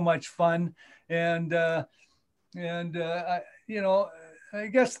was so much fun, and I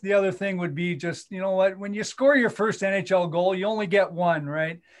guess the other thing would be just, when you score your first NHL goal, you only get one,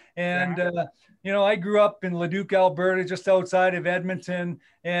 right? And, I grew up in Leduc, Alberta, just outside of Edmonton,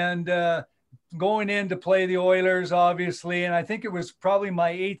 and going in to play the Oilers, obviously. And I think it was probably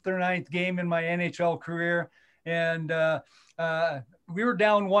my 8th or 9th game in my NHL career. And we were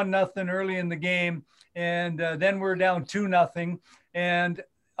down 1-0 early in the game. And then we're down 2-0. And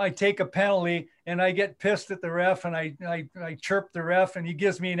I take a penalty and I get pissed at the ref, and I chirp the ref, and he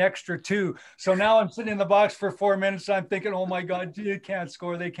gives me an extra 2. So now I'm sitting in the box for 4 minutes. I'm thinking, oh my God, you can't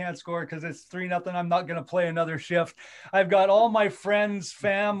score. They can't score because it's 3-0. I'm not going to play another shift. I've got all my friends,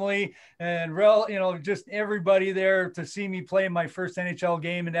 family, and just everybody there to see me play my first NHL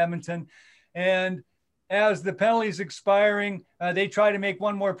game in Edmonton. And as the penalty's expiring, they try to make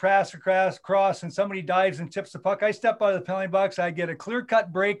one more pass across, and somebody dives and tips the puck. I step out of the penalty box. I get a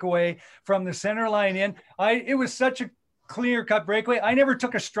clear-cut breakaway from the center line in. It was such a clear-cut breakaway. I never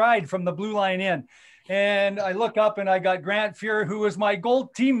took a stride from the blue line in. And I look up and I got Grant Fuhr, who was my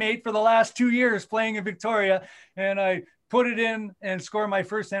gold teammate for the last 2 years playing in Victoria. And I put it in and score my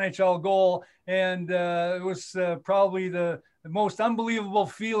first NHL goal. And it was probably the most unbelievable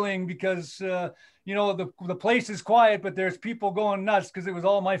feeling because, you know, the place is quiet, but there's people going nuts because it was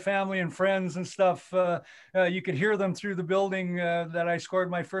all my family and friends and stuff. You could hear them through the building that I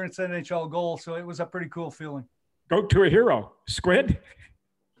scored my first NHL goal. So it was a pretty cool feeling. Go to a hero, Squid.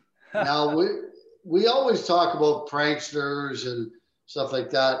 Now, we always talk about pranksters and stuff like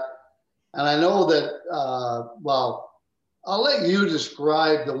that. And I know that, well, I'll let you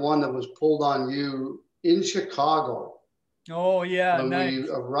describe the one that was pulled on you in Chicago. Oh, yeah. When nice. we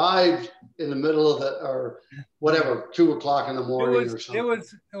arrived in the middle of the, or whatever, 2 o'clock in the morning or something.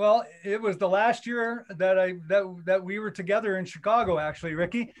 It was the last year that we were together in Chicago, actually,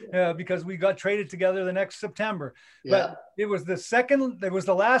 Ricky, because we got traded together the next September. Yeah. But it was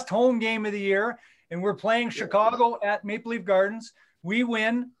the last home game of the year, and we're playing Chicago at Maple Leaf Gardens. We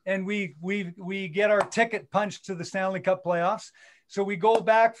win, and we get our ticket punched to the Stanley Cup playoffs. So we go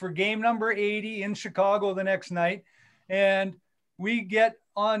back for game number 80 in Chicago the next night, and we get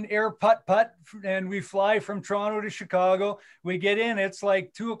on air putt, and we fly from Toronto to Chicago. We get in, it's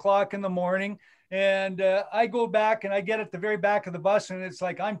like 2 o'clock in the morning. And I go back and I get at the very back of the bus, and it's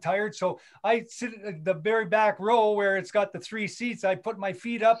like, I'm tired. So I sit at the very back row where it's got the 3 seats. I put my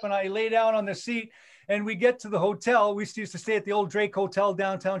feet up and I lay down on the seat, and we get to the hotel. We used to stay at the old Drake Hotel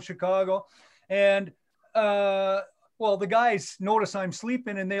downtown Chicago. And well, the guys notice I'm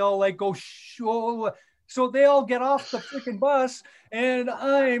sleeping, and they all like go, shh. So they all get off the freaking bus, and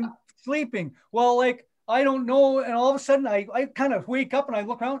I'm sleeping. Well, like, I don't know. And all of a sudden I kind of wake up and I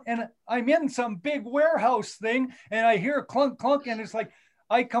look around, and I'm in some big warehouse thing, and I hear a clunk, clunk. And it's like,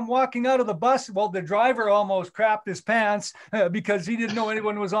 I come walking out of the bus. Well, the driver almost crapped his pants because he didn't know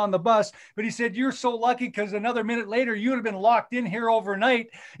anyone was on the bus. But he said, you're so lucky, because another minute later, you would have been locked in here overnight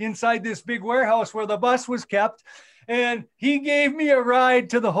inside this big warehouse where the bus was kept. And he gave me a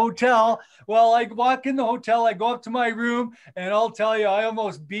ride to the hotel. Well, I walk in the hotel, I go up to my room, and I'll tell you, I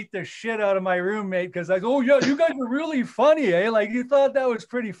almost beat the shit out of my roommate, because I go, oh, yeah, you guys are really funny, eh? Like, you thought that was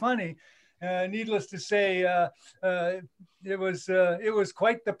pretty funny. Needless to say, it was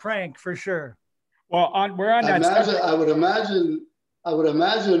quite the prank for sure. Well, we're on that. I would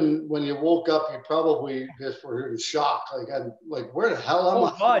imagine when you woke up, you probably just were in shock. Like, where the hell am I?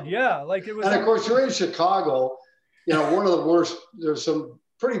 Oh God, yeah. Like it was. And of course, you're in Chicago. You know, one of the worst. There's some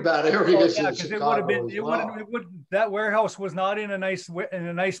pretty bad areas in Chicago. That warehouse was not in a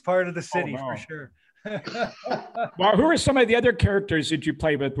nice part of the city, for sure. Well, who are some of the other characters that you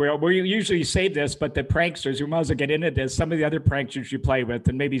play with? We usually say this, but the pranksters, we might as well get into this. Some of the other pranksters you play with,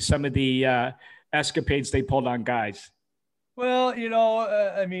 and maybe some of the escapades they pulled on guys. Well, you know,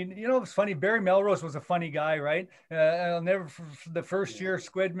 I mean, you know, it's funny. Barry Melrose was a funny guy, right? I'll never, the first year,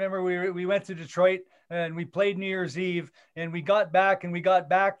 Squid, remember we went to Detroit and we played New Year's Eve, and we got back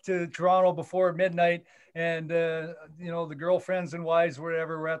to Toronto before midnight. And, you know, the girlfriends and wives,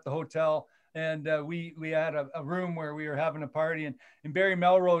 whatever, were at the hotel. And we had a room where we were having a party, and Barry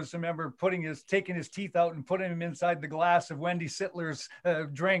Melrose, I remember taking his teeth out and putting them inside the glass of Wendy Sittler's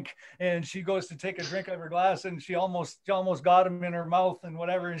drink. And she goes to take a drink out of her glass, and she almost got him in her mouth and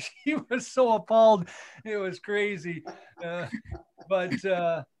whatever. And she was so appalled. It was crazy.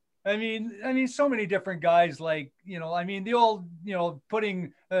 But I mean, so many different guys, like, you know, I mean, the old, you know,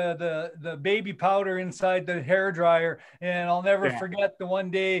 putting the baby powder inside the hair dryer. And I'll never forget the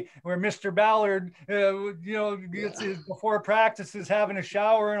one day where Mr. Ballard, you know, before practice is having a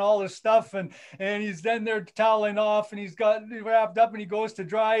shower and all this stuff. And he's then there toweling off, and he's got wrapped up, and he goes to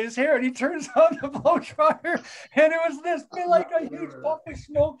dry his hair, and he turns on the blow dryer, and it was this big, like a huge puff of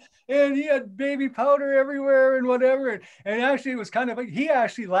smoke, and he had baby powder everywhere and whatever. And actually it was kind of like, he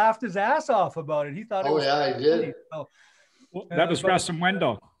actually laughed his ass off about it. He thought it was I did. So, that was Russ and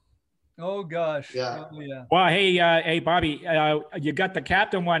Wendell. Oh gosh. Yeah. Oh, yeah. Well, hey, Bobby, you got the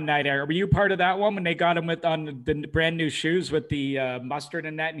captain one night. Were you part of that one when they got him on the brand new shoes with the mustard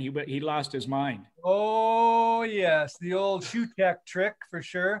and that, and he lost his mind? Oh yes, the old shoe tech trick for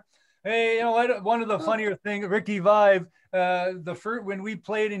sure. Hey, you know what? One of the funnier things, Ricky Vive, when we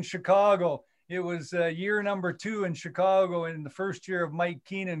played in Chicago, it was year number 2 in Chicago, in the first year of Mike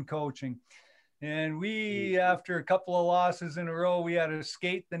Keenan coaching. And we, after a couple of losses in a row, we had to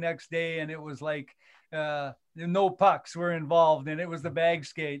skate the next day, and it was like no pucks were involved, and it was the bag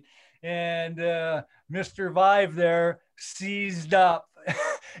skate. and Mr. Vive there seized up.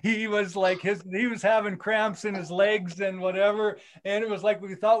 He was like he was having cramps in his legs and whatever. And it was like,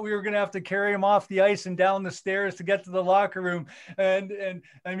 we thought we were going to have to carry him off the ice and down the stairs to get to the locker room. And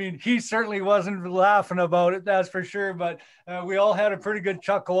I mean, he certainly wasn't laughing about it, that's for sure. But we all had a pretty good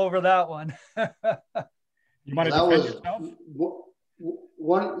chuckle over that one. You want to That defend was yourself?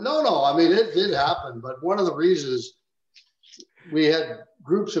 one. No. I mean, it did happen, but one of the reasons we had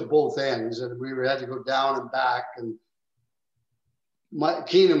groups at both ends, and we had to go down and back, and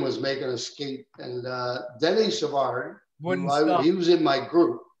Keenan was making a skate, and Denny Savard, he was in my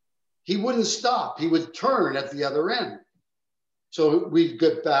group. He wouldn't stop. He would turn at the other end. So we'd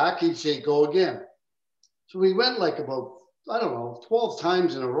get back. He'd say, go again. So we went like about, I don't know, 12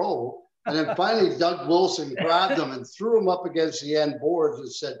 times in a row. And then finally Doug Wilson grabbed him and threw him up against the end boards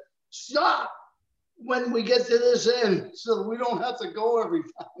and said, stop when we get to this end so we don't have to go every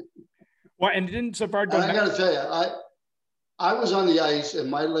time. Well, and didn't Savard go? And I got to tell you, I was on the ice and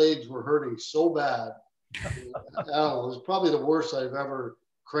my legs were hurting so bad. I don't know, it was probably the worst I've ever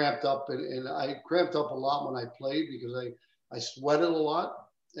cramped up. And I cramped up a lot when I played because I sweated a lot.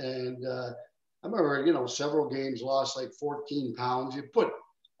 And I remember, several games lost like 14 pounds. You put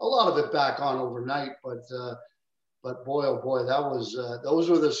a lot of it back on overnight, but boy, oh boy, those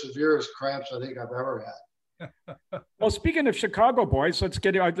were the severest cramps I think I've ever had. Well, speaking of Chicago boys, let's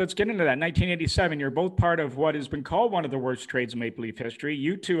get into that. 1987, you're both part of what has been called one of the worst trades in Maple Leaf history.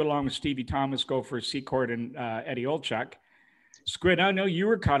 You two, along with Stevie Thomas, go for Secord and Eddie Olczyk. Squid, I know you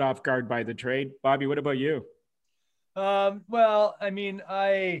were caught off guard by the trade. Bobby, what about you? Well, I mean,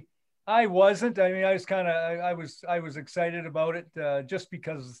 I wasn't. I mean, I was excited about it just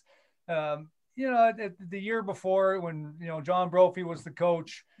because, the year before when, John Brophy was the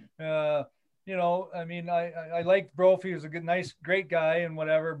coach, I mean, I liked Brophy. He was a good, nice, great guy and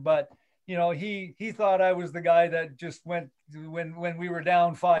whatever, but, he thought I was the guy that just went when we were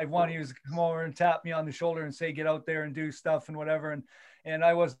down 5-1, he was come over and tap me on the shoulder and say, get out there and do stuff and whatever. And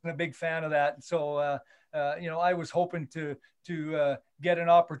I wasn't a big fan of that. So, I was hoping to get an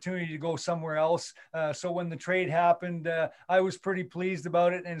opportunity to go somewhere else. So when the trade happened, I was pretty pleased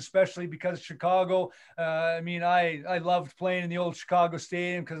about it. And especially because Chicago, I mean, I loved playing in the old Chicago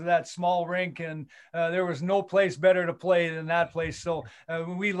Stadium because of that small rink. And there was no place better to play than that place. So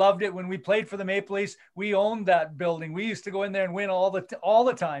we loved it. When we played for the Maple Leafs, we owned that building. We used to go in there and win all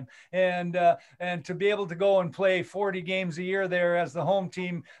the time. And to be able to go and play 40 games a year there as the home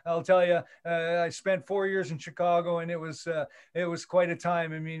team, I'll tell you, I spent 4 years in Chicago, and it was quite a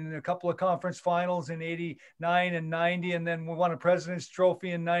time. I mean, a couple of conference finals in 89 and 90, and then we won a President's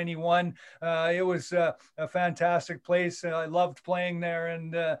Trophy in 91. It was a fantastic place. I loved playing there.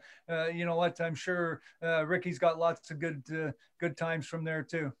 And you know what? I'm sure Ricky's got lots of good times from there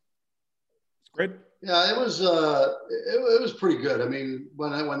too. It's great. Yeah, it was pretty good. I mean,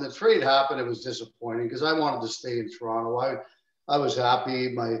 when the trade happened, it was disappointing because I wanted to stay in Toronto. I was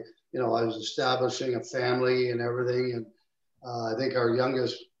happy. I was establishing a family and everything. And I think our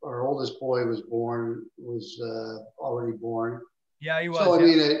oldest boy was already born. Yeah, he was. So, I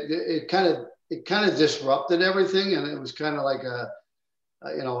mean, it kind of disrupted everything. And it was kind of like a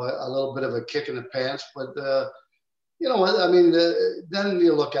little bit of a kick in the pants. But, I mean, then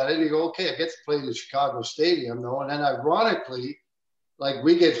you look at it and you go, okay, I get to play in the Chicago Stadium, though. And then ironically, like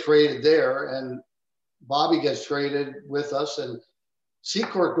we get traded there and Bobby gets traded with us and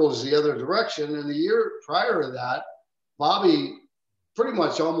Secord goes the other direction. And the year prior to that, Bobby pretty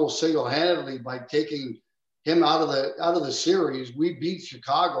much almost single-handedly by taking him out of the series, we beat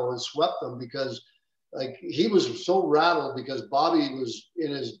Chicago and swept them because like he was so rattled because Bobby was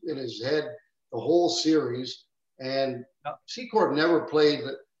in his head the whole series. And Secord never played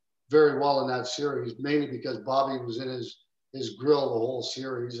very well in that series, mainly because Bobby was in his grill the whole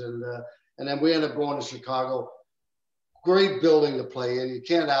series. And then we ended up going to Chicago. Great building to play in. You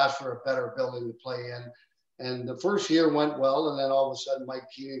can't ask for a better building to play in. And the first year went well. And then all of a sudden, Mike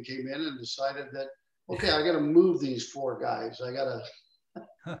Keenan came in and decided that, okay, I got to move these four guys. I got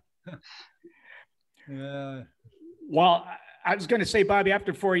to. Yeah. Well, I was going to say, Bobby,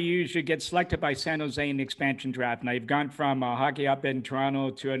 after 4 years, you get selected by San Jose in the expansion draft. Now, you've gone from hockey up in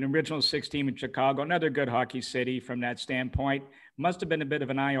Toronto to an original 6 team in Chicago, another good hockey city from that standpoint. Must have been a bit of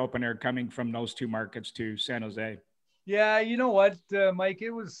an eye-opener coming from those two markets to San Jose. Yeah, you know what, Mike? It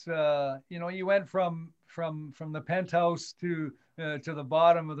was, you went from the penthouse to the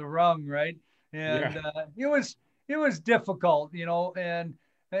bottom of the rung, right? And it was difficult, and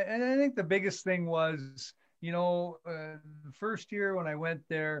I think the biggest thing was, the first year when I went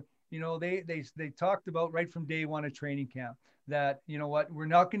there, they talked about right from day one of training camp that, we're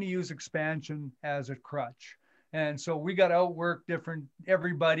not going to use expansion as a crutch. And so we got to outwork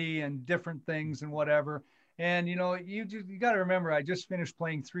everybody and different things and whatever. And, you got to remember, I just finished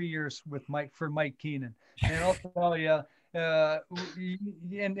playing 3 years for Mike Keenan. And I'll tell you, and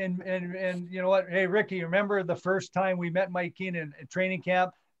you know what? Hey, Ricky, remember the first time we met Mike Keenan at training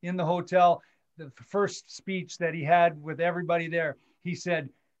camp in the hotel, the first speech that he had with everybody there, he said,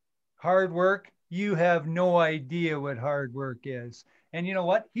 hard work, you have no idea what hard work is. And you know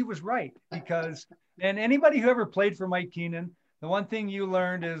what? He was right, because, and anybody who ever played for Mike Keenan, the one thing you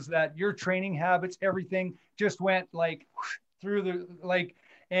learned is that your training habits, everything just went like through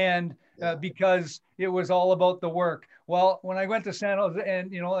because it was all about the work. Well, when I went to San Jose,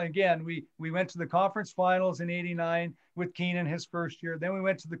 and again, we went to the conference finals in '89 with Keenan his first year. Then we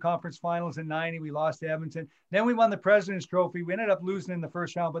went to the conference finals in '90. We lost to Edmonton. Then we won the President's Trophy. We ended up losing in the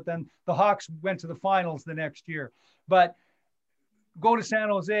first round, but then the Hawks went to the finals the next year. But go to San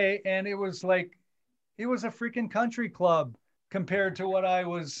Jose, and it was a freaking country club compared to what I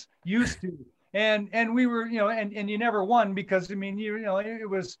was used to. And we were, and you never won because,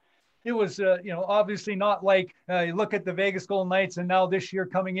 it was obviously not like you look at the Vegas Golden Knights, and now this year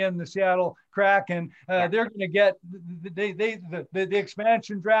coming in the Seattle Kraken, they're going to get the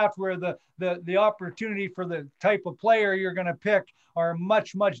expansion draft where the opportunity for the type of player you're going to pick are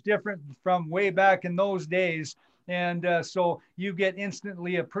much, much different from way back in those days. And so you get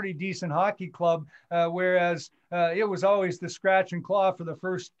instantly a pretty decent hockey club, whereas it was always the scratch and claw for the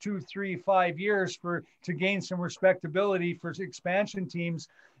first 2, 3, 5 years to gain some respectability for expansion teams.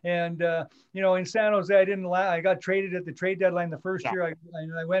 And, in San Jose, I got traded at the trade deadline the first year.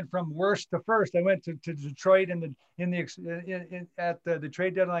 I went from worst to first. I went to Detroit at the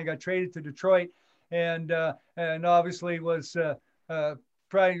trade deadline. I got traded to Detroit, and obviously was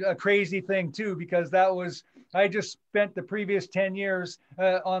probably a crazy thing too, because I just spent the previous 10 years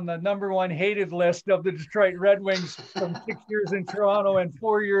on the #1 hated list of the Detroit Red Wings from 6 years in Toronto and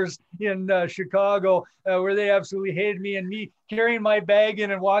 4 years in Chicago, where they absolutely hated me, and me carrying my bag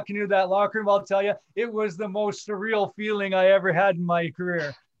in and walking into that locker room. I'll tell you, it was the most surreal feeling I ever had in my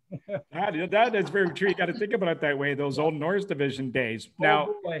career. That is very true. You got to think about it that way. Those old Norris Division days.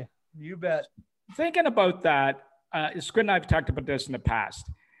 Now, boy, you bet. Thinking about that, Squid and I have talked about this in the past.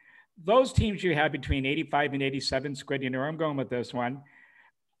 Those teams you had between 85 and 87, Squid, where I'm going with this one.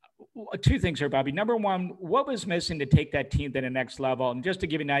 Two things here, Bobby. Number one, what was missing to take that team to the next level? And just to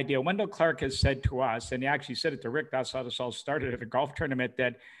give you an idea, Wendell Clark has said to us, and he actually said it to Rick, that's how this all started at a golf tournament,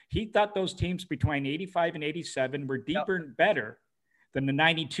 that he thought those teams between 85 and 87 were deeper and better than the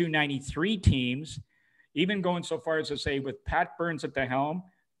 92, 93 teams, even going so far as to say with Pat Burns at the helm,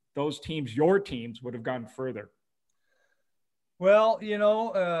 those teams, your teams, would have gone further. Well,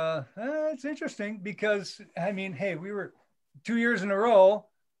 it's interesting because, hey, we were 2 years in a row,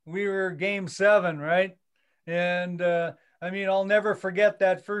 we were Game 7, right? And, I'll never forget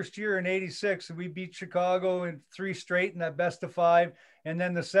that first year in '86. We beat Chicago in 3 straight in that best of 5. And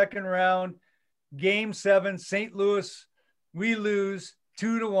then the second round, Game 7, St. Louis, we lose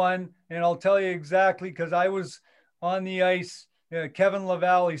 2-1. And I'll tell you exactly, because I was on the ice. Kevin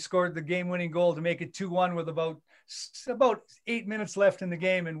Lavallee scored the game-winning goal to make it 2-1 with about 8 minutes left in the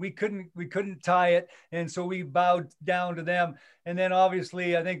game, and we couldn't tie it, and so we bowed down to them. And then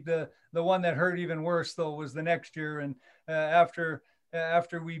obviously I think the one that hurt even worse though was the next year, and after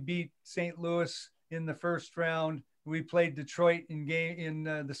we beat St. Louis in the first round, we played Detroit in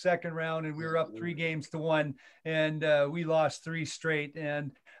the second round, and we were up 3-1, and we lost 3 straight.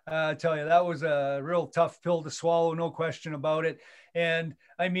 And I tell you, that was a real tough pill to swallow, no question about it. And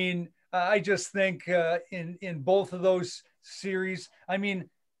I just think in both of those series,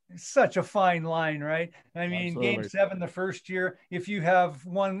 such a fine line, right? Absolutely. Game 7, the first year, if you have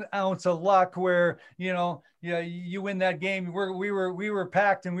 1 ounce of luck where, you win that game, we were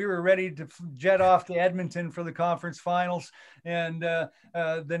packed and we were ready to jet off to Edmonton for the conference finals. And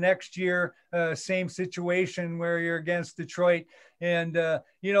the next year, same situation where you're against Detroit. And,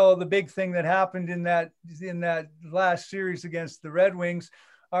 the big thing that happened in that last series against the Red Wings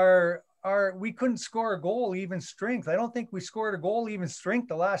we couldn't score a goal even strength. I don't think we scored a goal even strength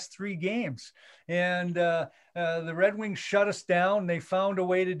the last 3 games. And the Red Wings shut us down. They found a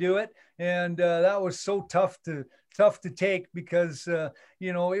way to do it. And that was so tough to take because,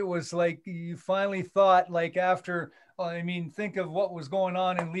 it was like you finally thought, like after I mean, think of what was going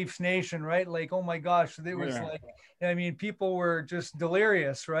on in Leafs Nation, right? Like, oh my gosh, it was like, I mean, people were just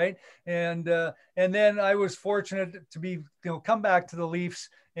delirious, right? And then I was fortunate to be, come back to the Leafs.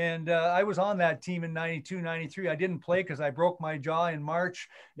 And I was on that team in 92, 93. I didn't play because I broke my jaw in March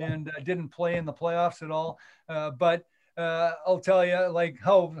and didn't play in the playoffs at all. But I'll tell you, like,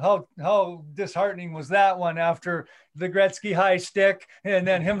 how disheartening was that one after the Gretzky high stick and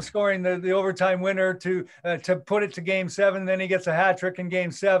then him scoring the overtime winner to put it to Game 7. Then he gets a hat trick in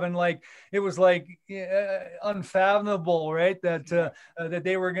Game 7. Like, it was like unfathomable, right? That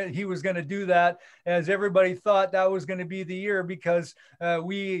he was going to do that, as everybody thought that was going to be the year, because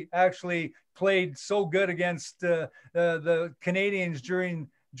we actually played so good against the Canadians during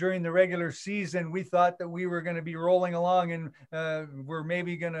the regular season. We thought that we were going to be rolling along and we're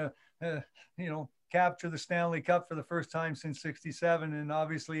maybe going to, capture the Stanley Cup for the first time since '67. And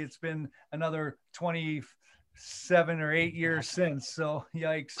obviously it's been another 27 or 8 years since. So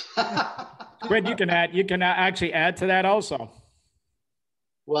yikes. Squid, you can actually add to that also.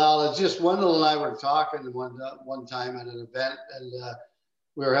 Well, it's just Wendell and I were talking one time at an event, and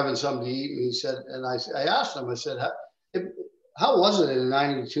we were having something to eat, and he said, and I asked him, I said, how was it in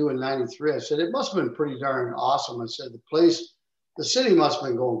 92 and 93? I said, it must have been pretty darn awesome. I said, the city must have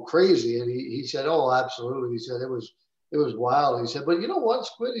been going crazy. And he said, oh, absolutely. He said, it was wild. He said, but you know what,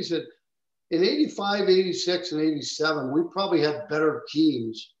 Squid? He said, in 85, 86, and 87, we probably had better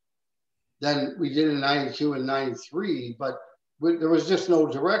teams than we did in 92 and 93, but there was just no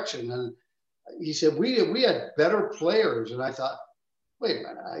direction. And he said, we had better players. And I thought, wait a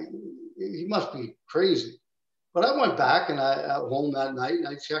minute, he must be crazy. But I went back and at home that night and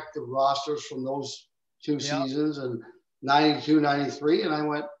I checked the rosters from those two seasons and 92, 93. And I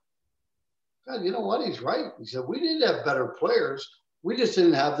went, God, you know what? He's right. He said, we did have better players. We just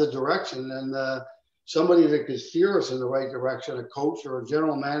didn't have the direction and somebody that could steer us in the right direction, a coach or a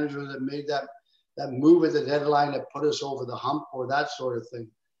general manager that made that move at the deadline that put us over the hump or that sort of thing.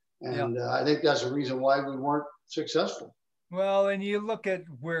 And I think that's the reason why we weren't successful. Well, and you look at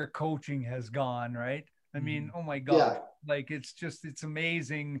where coaching has gone, right? I mean, oh my God, like it's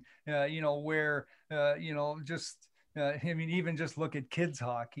amazing, where, I mean, even just look at kids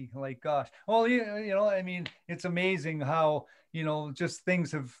hockey, like, gosh, well, I mean, it's amazing how, just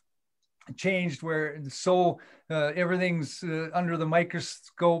things have changed where everything's under the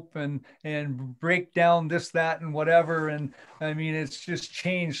microscope and break down this, that, and whatever. And I mean, it's just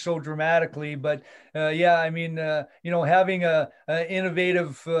changed so dramatically, but I mean, having a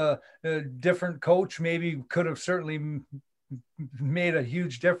innovative, different coach maybe could have certainly made a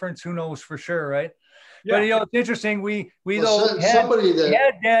huge difference. Who knows for sure. Right. Yeah. But it's interesting.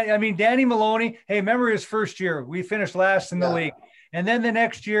 Danny Maloney. Hey, remember his first year? We finished last in the league. And then the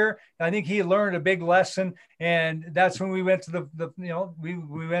next year, I think he learned a big lesson, and that's when we went to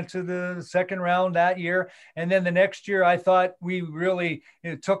we went to the second round that year. And then the next year, I thought we really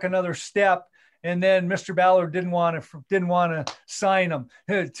took another step. And then Mr. Ballard didn't want to sign him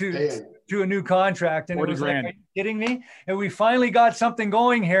to a new contract, and it was like, are you kidding me? And we finally got something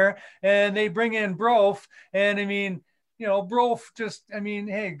going here, and they bring in Brof, and I mean, Brof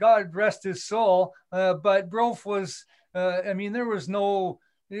hey, God rest his soul, but Brof was. There was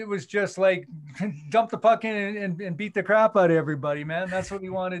it was just like dump the puck in and beat the crap out of everybody, man. That's what he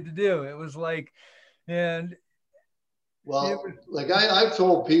wanted to do. It was like, I've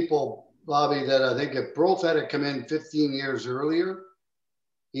told people, Bobby, that I think if Brof had come in 15 years earlier,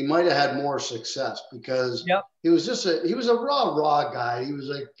 he might have had more success because he was a raw guy. He was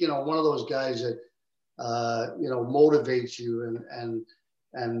like, one of those guys that, motivates you and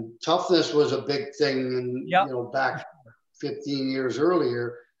toughness was a big thing. And, back 15 years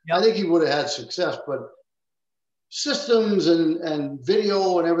earlier, I think he would have had success, but systems and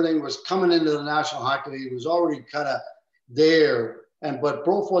video and everything was coming into the National Hockey League. He was already kind of there. But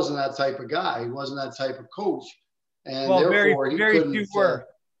Brof wasn't that type of guy. He wasn't that type of coach. And therefore he couldn't. Few were.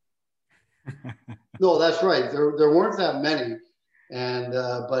 No, that's right. There weren't that many. And,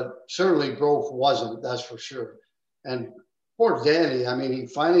 but certainly Brof wasn't, that's for sure. And poor Danny, I mean, he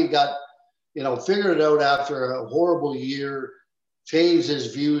finally got, figured it out after a horrible year, changed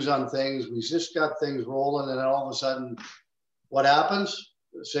his views on things. We just got things rolling, and then all of a sudden, what happens?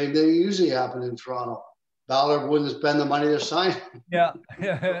 The same thing usually happened in Toronto. Ballard wouldn't spend the money to sign him. Yeah.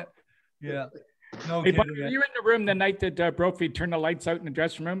 No hey, Buddy, were you in the room the night that Brophy turned the lights out in the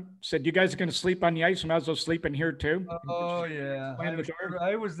dressing room? Said, you guys are going to sleep on the ice. I might as well sleep in here too. Oh, yeah.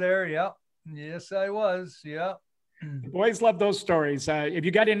 I was there. Yeah. Yes, I was. Yeah. The boys love those stories. If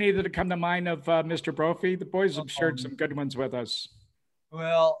you got any that come to mind of Mr. Brophy, the boys have shared some good ones with us.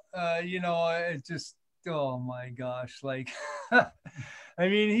 Well, it just, oh my gosh, like, I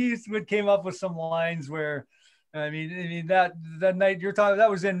mean, came up with some lines where, I mean that night you're talking, that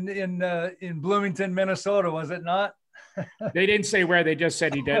was in Bloomington, Minnesota, was it not? They didn't say where. They just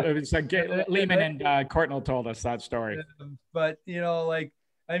said he did. It was like Lehman and Courtnall told us that story. But like,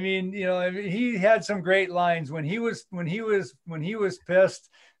 I mean, he had some great lines when he was pissed.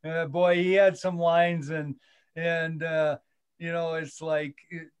 Boy, he had some lines, and it's like,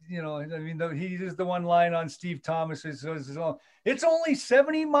 I mean, he used the one line on Steve Thomas. It says, it's only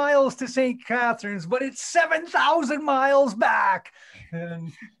 70 miles to St. Catharines, but it's 7,000 miles back.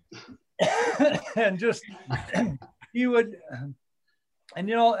 And, and just, he would, and,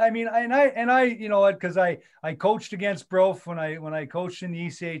 I mean, because I coached against Brof when I coached in the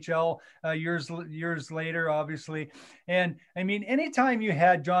ECHL years later, obviously. And I mean, anytime you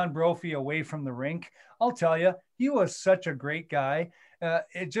had John Brophy away from the rink, I'll tell you, he was such a great guy. As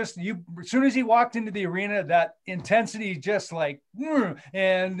soon as he walked into the arena, that intensity just like,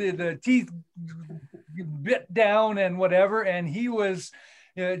 and the teeth bit down and whatever. And he was,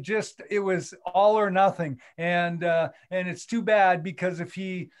 it was all or nothing. And it's too bad, because if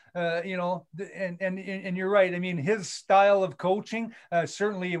he, and you're right. I mean, his style of coaching,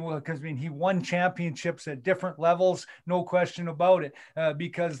 certainly, because I mean, he won championships at different levels, no question about it,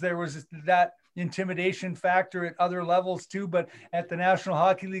 because there was that intimidation factor at other levels too, but at the National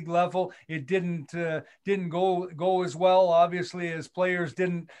Hockey League level, it didn't go as well, obviously, as players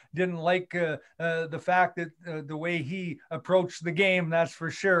didn't like the fact that the way he approached the game, that's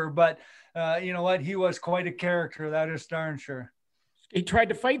for sure. But you know what, he was quite a character, that is darn sure. He tried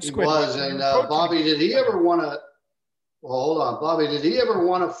to fight Squid. He was. And Bobby, did he ever want to? Well, hold on, Bobby. Did he ever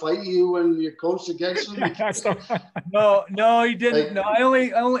want to fight you when you coached against him? No, he didn't. No,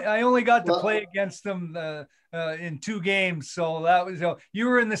 I only got to play against him in 2 games. So that was, you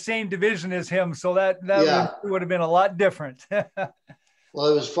were in the same division as him, so that would have been a lot different. Well,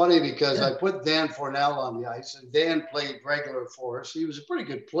 it was funny because I put Dan Fornell on the ice, and Dan played regular for us. He was a pretty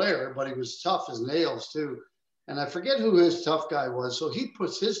good player, but he was tough as nails too. And I forget who his tough guy was. So he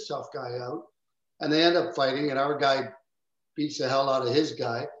puts his tough guy out, and they end up fighting, and our guy beats the hell out of his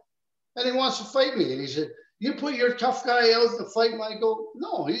guy, and he wants to fight me. And he said, you put your tough guy out to fight me? I go,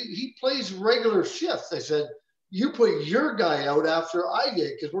 no, he plays regular shifts. I said, you put your guy out after I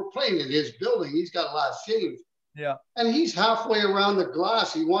did, because we're playing in his building. He's got last change. Yeah. And he's halfway around the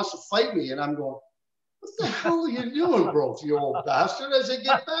glass. He wants to fight me. And I'm going, what the hell are you doing, bro, you old bastard? I said,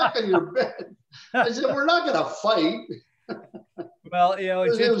 get back in your bed. I said, we're not going to fight. Well,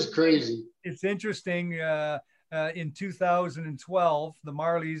 it was crazy. It's interesting. In 2012, the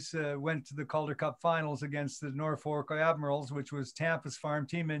Marlies went to the Calder Cup finals against the Norfolk Admirals, which was Tampa's farm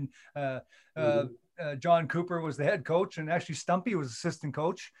team. And John Cooper was the head coach, and actually Stumpy was assistant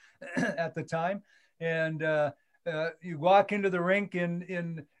coach at the time. And you walk into the rink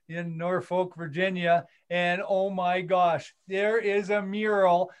in Norfolk, Virginia, and oh my gosh, there is a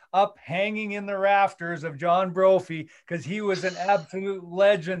mural up hanging in the rafters of John Brophy, because he was an absolute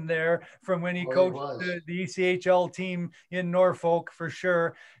legend there from when he coached the ECHL team in Norfolk, for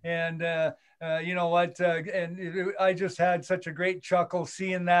sure. And you know what, I just had such a great chuckle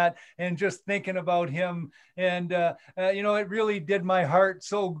seeing that and just thinking about him. And it really did my heart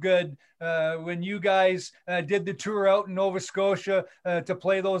so good when you guys did the tour out in Nova Scotia to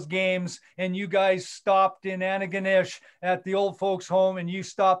play those games, and you guys stopped in Antigonish at the old folks home, and you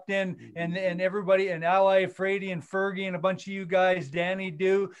stopped in, and everybody, and Ally Frady and Fergie and a bunch of you guys, Danny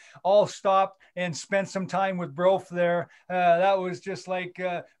Dew, all stopped and spent some time with Brof there. That was just like,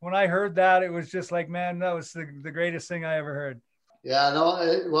 when I heard that, it was just like, man, that was the greatest thing I ever heard. Yeah, no,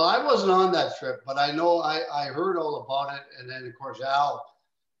 well, I wasn't on that trip, but I know I heard all about it. And then, of course, Al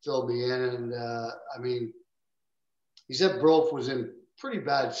filled me in. And, I mean, he said Brof was in pretty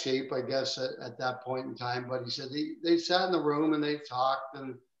bad shape, I guess, at that point in time. But he said they sat in the room and they talked.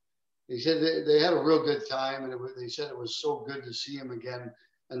 And he said they had a real good time. And they said it was so good to see him again.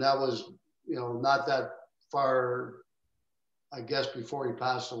 And that was, not that far, I guess, before he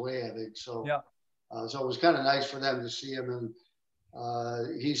passed away, I think. So, yeah. So it was kind of nice for them to see him. And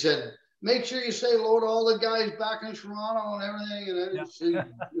he said, make sure you say hello to all the guys back in Toronto and everything.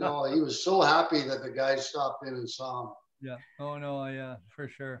 And he was so happy that the guys stopped in and saw him. Yeah. Oh no. Yeah, for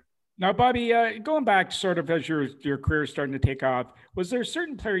sure. Now, Bobby, going back sort of as your career is starting to take off, was there a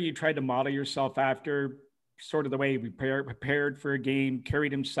certain player you tried to model yourself after, sort of the way he prepared for a game,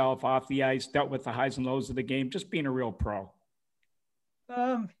 carried himself off the ice, dealt with the highs and lows of the game, just being a real pro?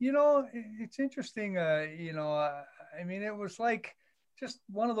 It's interesting. I mean, it was like just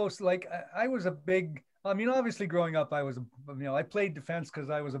one of those, like, I was a big, obviously growing up, I played defense because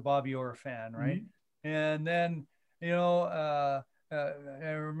I was a Bobby Orr fan, right? And then, I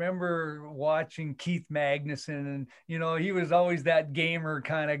remember watching Keith Magnuson, and, he was always that gamer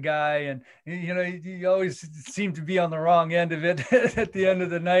kind of guy. And, he always seemed to be on the wrong end of it at the end of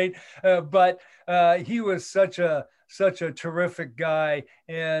the night. But he was such a terrific guy.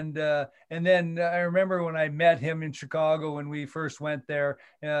 And then I remember when I met him in Chicago, when we first went there,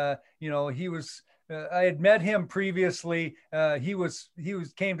 he was, I had met him previously. He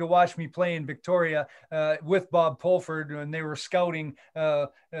came to watch me play in Victoria with Bob Pulford when they were scouting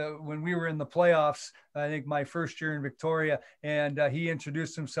when we were in the playoffs. I think my first year in Victoria, and he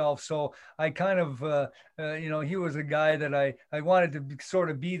introduced himself. So I kind of, he was a guy that I wanted to sort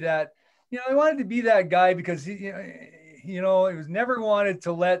of be that. I wanted to be that guy because he was never wanted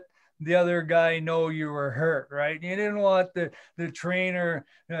to let the other guy know you were hurt, right? You didn't want the trainer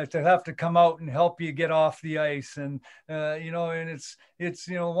to have to come out and help you get off the ice. And, and it's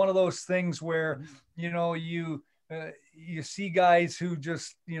one of those things where, you see guys who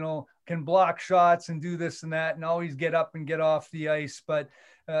just, can block shots and do this and that and always get up and get off the ice. But,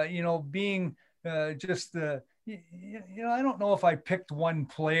 being just the, I don't know if I picked one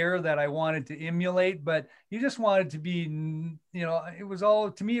player that I wanted to emulate, but you just wanted to be, it was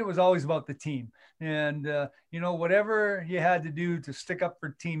always about the team. And, whatever you had to do to stick up for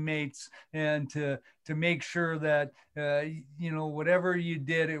teammates and to make sure that, whatever you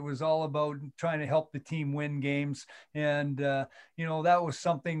did, it was all about trying to help the team win games. And, that was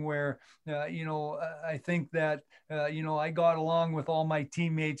something where, I think that, I got along with all my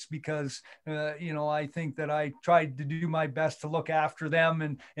teammates because, I think that I tried to do my best to look after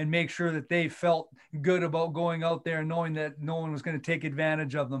them and make sure that they felt good about going out there and knowing that no one was going to take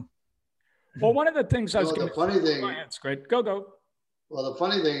advantage of them. Well, one of the things I was going to funny thing. Go ahead, Squid. Go. Well, the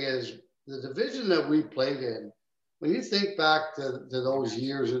funny thing is the division that we played in, when you think back to those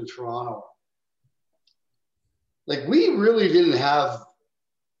years in Toronto, like we really didn't have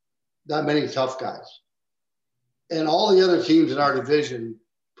that many tough guys. And all the other teams in our division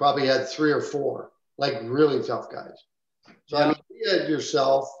probably had 3 or 4, like really tough guys. So, I mean, you had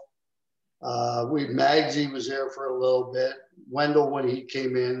yourself, Magsy was there for a little bit, Wendell when he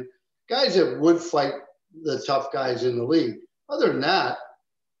came in, guys that would fight the tough guys in the league. Other than that,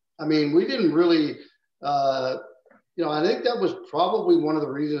 I mean, we didn't really, I think that was probably one of the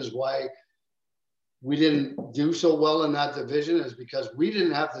reasons why we didn't do so well in that division is because we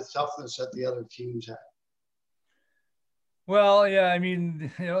didn't have the toughness that the other teams had. Well, yeah, I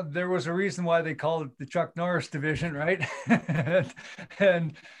mean, there was a reason why they called it the Chuck Norris division, right?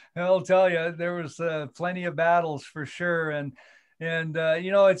 and I'll tell you, there was plenty of battles for sure. And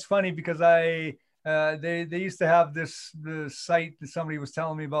it's funny because they used to have the site that somebody was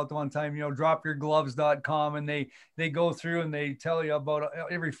telling me about the one time, dropyourgloves.com, and they go through and they tell you about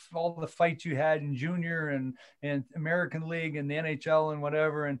all the fights you had in junior and American League and the NHL and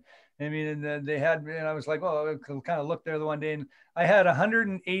whatever. And I mean, and they had, and I was like, well, I kind of looked there the one day, and I had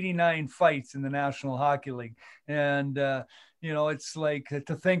 189 fights in the National Hockey League. And, it's like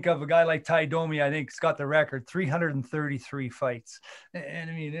to think of a guy like Ty Domi, I think has got the record, 333 fights. And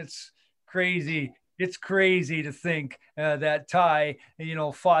I mean, it's crazy. It's crazy to think that Ty,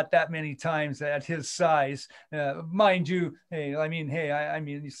 fought that many times at his size. Mind you,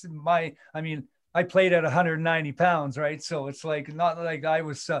 I played at 190 pounds, right? So it's like not like I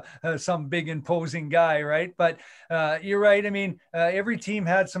was some big imposing guy, right? But you're right. I mean, every team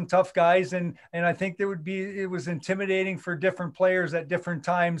had some tough guys, and I think it was intimidating for different players at different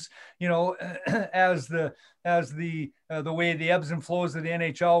times. As the way the ebbs and flows of the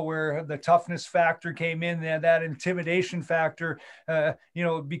NHL, where the toughness factor came in, and that intimidation factor,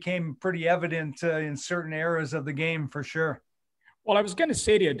 became pretty evident in certain eras of the game for sure. Well, I was going to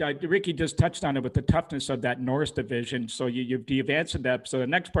say to you, Ricky just touched on it with the toughness of that Norris division. So you've answered that. So the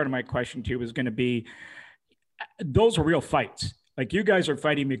next part of my question to you was going to be, those are real fights. Like you guys are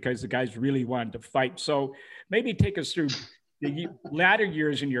fighting because the guys really wanted to fight. So maybe take us through the latter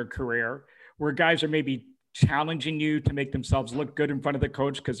years in your career where guys are maybe challenging you to make themselves look good in front of the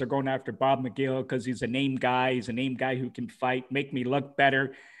coach because they're going after Bob McGill because he's a name guy. He's a name guy who can fight, make me look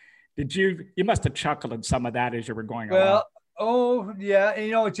better. You must have chuckled at some of that as you were going along. Oh yeah.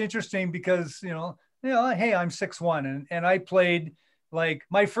 It's interesting because, hey, I'm 6'1", and I played, like,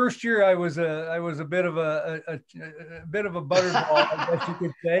 my first year I was a bit of a butterball, I guess you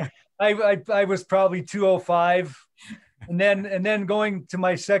could say. I was probably 205. And then going to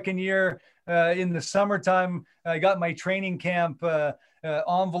my second year in the summertime, I got my training camp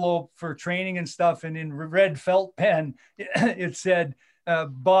envelope for training and stuff. And in red felt pen, it said,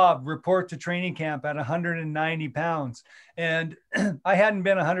 Bob report to training camp at 190 pounds. And I hadn't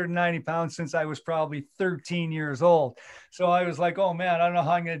been 190 pounds since I was probably 13 years old. So I was like, oh man, I don't know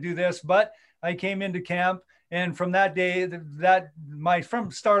how I'm going to do this. But I came into camp, and from that day, from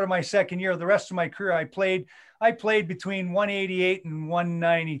the start of my second year, the rest of my career, I played between 188 and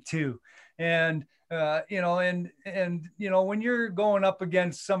 192. And when you're going up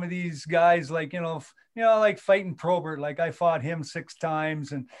against some of these guys, like, like fighting Probert, like I fought him 6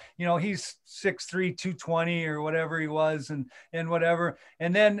 times, and, he's 6'3", 220 or whatever he was, and whatever.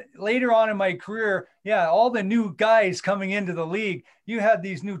 And then later on in my career, all the new guys coming into the league, you had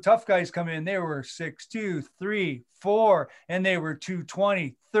these new tough guys come in. They were 6'2", 3, 4, and they were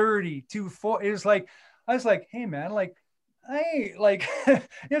 220, 30, 240. It was like, I was like, hey man, like,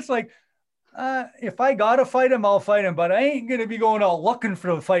 it's like, if I got to fight him, I'll fight him, but I ain't going to be going out looking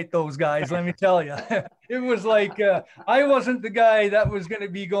for to fight those guys. Let me tell you, it was like, I wasn't the guy that was going to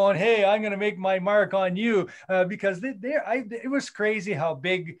be going, hey, I'm going to make my mark on you, because it was crazy how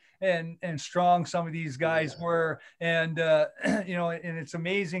big and strong some of these guys were. And, and it's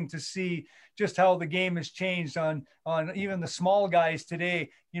amazing to see just how the game has changed on even the small guys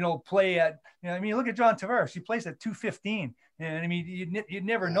today, play at, look at John Tavares. He plays at 215. And I mean, you'd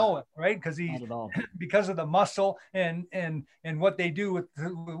never know it, right? Because of the muscle and what they do with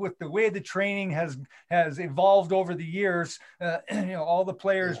the way the training has evolved over the years. All the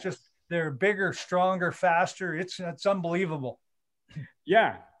players they're bigger, stronger, faster. It's unbelievable.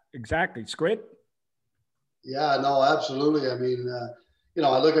 Yeah, exactly. Squid. Yeah, no, absolutely. I mean,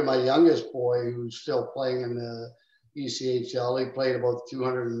 I look at my youngest boy who's still playing in the ECHL. He played about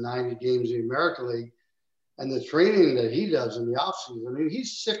 290 games in the American League. And the training that he does in the offseason, I mean,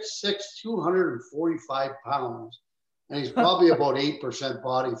 he's 6'6", 245 pounds, and he's probably about 8%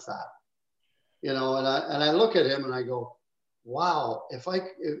 body fat. And I look at him and I go, wow, if I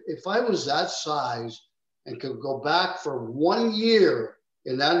was that size and could go back for 1 year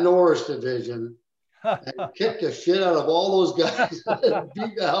in that Norris division and kick the shit out of all those guys and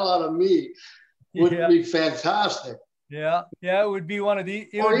beat the hell out of me, would be fantastic. Yeah, it would be one of the.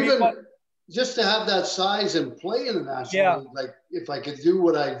 Just to have that size and play in the National League, like if I could do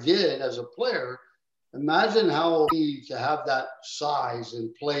what I did as a player, imagine how it would be to have that size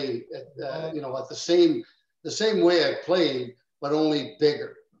and play at the same way I played, but only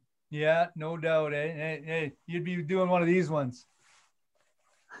bigger. Yeah, no doubt. Hey, you'd be doing one of these ones.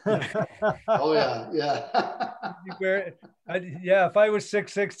 Oh yeah. If I was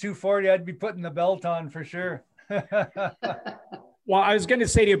 6'6", 240, I'd be putting the belt on for sure. Well, I was going to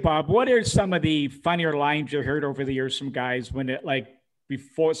say to you, Bob, what are some of the funnier lines you heard over the years from guys when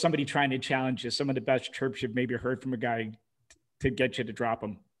before somebody trying to challenge you, some of the best chirps you've maybe heard from a guy to get you to drop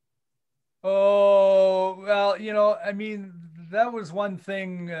him? Oh, well, that was one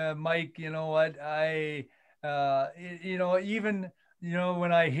thing, Mike,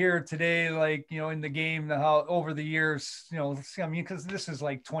 when I hear today, in the game, how over the years, because this is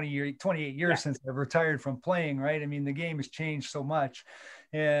like 28 years since I've retired from playing, right? I mean, the game has changed so much.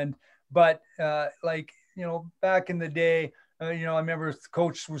 But back in the day, I remember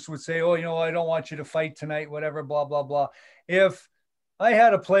coach would say, oh, I don't want you to fight tonight, whatever, blah, blah, blah. If I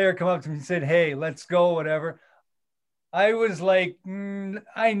had a player come up to me and said, hey, let's go, whatever, I was like,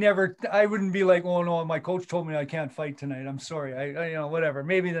 I wouldn't be like, oh no, my coach told me I can't fight tonight. I'm sorry. I whatever,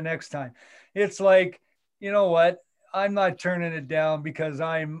 maybe the next time. It's like, you know what? I'm not turning it down because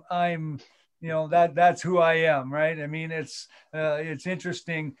I'm that's who I am. Right. I mean, it's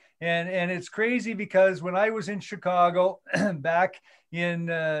interesting and it's crazy because when I was in Chicago back in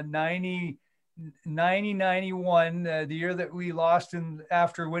 91, the year that we lost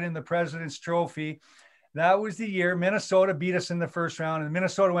after winning the President's Trophy, that was the year Minnesota beat us in the first round, and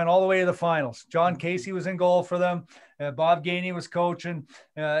Minnesota went all the way to the finals. John Casey was in goal for them. Bob Gainey was coaching.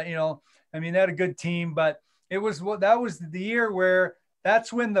 They had a good team, but that was the year where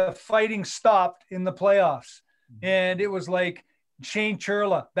that's when the fighting stopped in the playoffs. And it was like Shane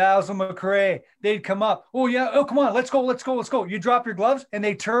Churla, Basil McRae, they'd come up. Oh yeah. Oh, come on. Let's go. You drop your gloves and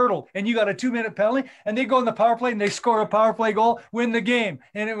they turtle and you got a 2-minute penalty and they go in the power play and they score a power play goal, win the game.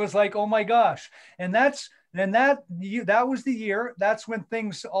 And it was like, oh my gosh. And that was the year. That's when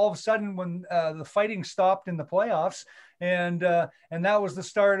things all of a sudden, when the fighting stopped in the playoffs and that was the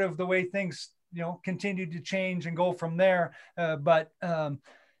start of the way things, continued to change and go from there. But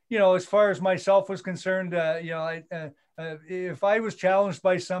as far as myself was concerned, if I was challenged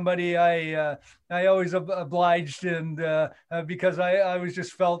by somebody, I always obliged, and because I was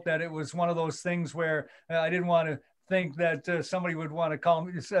just felt that it was one of those things where I didn't want to think that somebody would want to call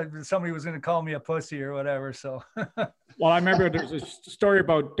me, somebody was going to call me a pussy or whatever. So, well, I remember there's a story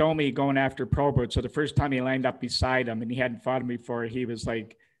about Domi going after Probert. So the first time he lined up beside him and he hadn't fought him before, he was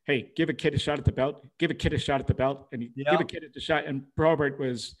like, hey, give a kid a shot at the belt. Give a kid a shot at the belt. And he give a kid a shot. And Probert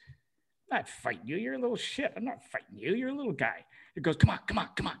was, I'm not fighting you. You're a little shit. I'm not fighting you. You're a little guy. He goes, come on.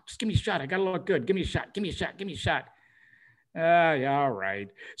 Just give me a shot. I got to look good. Give me a shot. Give me a shot. Yeah, all right.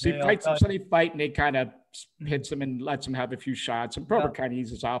 So he fights him, so they fight, and they kind of hits him and lets him have a few shots. And Probert kind of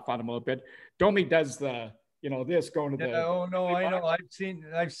eases off on him a little bit. Domi does the, this going to the. Oh no, I know.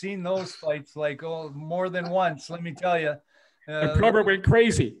 I've seen those fights like more than once. Let me tell you. And Probert went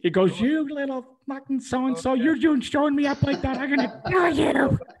crazy. He goes, "You little fucking so and so, you're showing me up like that. I'm gonna kill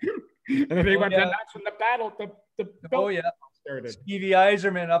you." And then they went. That's when the battle. The belt started. Stevie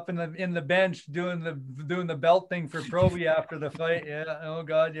Eiserman up in the bench doing the belt thing for Proby after the fight. Yeah. Oh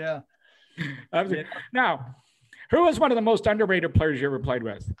God. Yeah. Now, who was one of the most underrated players you ever played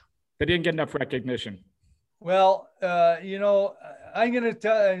with that didn't get enough recognition? Well, I'm going to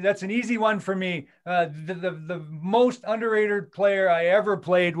tell you, that's an easy one for me. The most underrated player I ever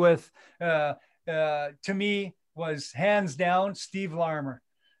played with, to me, was hands down Steve Larmer.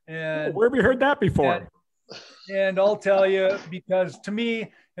 And where have we heard that before? And I'll tell you, because to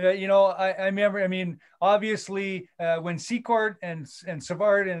me, I remember, obviously when Secord and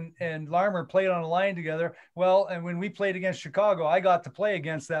Savard and Larmer played on a line together, well, and when we played against Chicago, I got to play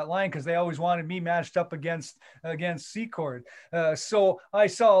against that line because they always wanted me matched up against Secord. So I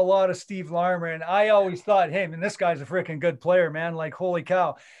saw a lot of Steve Larmer, and I always thought, hey, man, this guy's a freaking good player, man, like, holy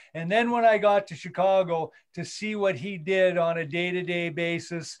cow. And then when I got to Chicago to see what he did on a day-to-day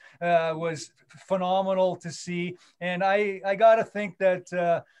basis was phenomenal to see. And I got to think that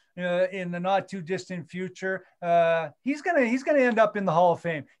in the not too distant future, he's gonna end up in the Hall of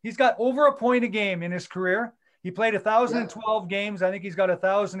Fame. He's got over a point a game in his career. He played 1,012 games. I think he's got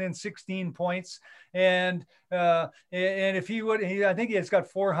 1,016 points. And if he would, I think he's got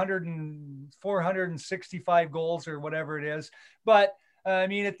 465 goals or whatever it is. But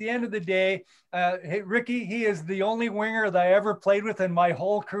at the end of the day, hey, Ricky, he is the only winger that I ever played with in my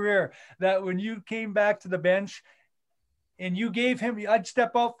whole career that when you came back to the bench and you gave him, I'd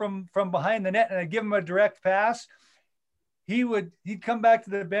step out from behind the net and I'd give him a direct pass. He'd come back to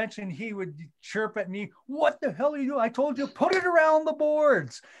the bench and he would chirp at me, "What the hell are you doing? I told you, put it around the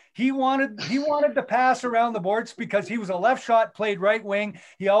boards." He wanted to pass around the boards because he was a left shot, played right wing.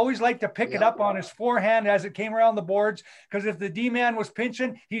 He always liked to pick it up on his forehand as it came around the boards, because if the D-man was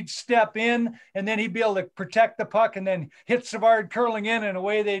pinching, he'd step in and then he'd be able to protect the puck and then hit Savard curling in and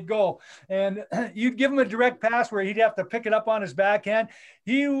away they'd go. And you'd give him a direct pass where he'd have to pick it up on his backhand.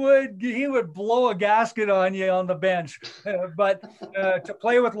 He would blow a gasket on you on the bench. But to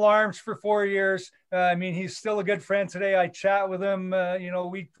play with Larms for 4 years, he's still a good friend today. I chat with him.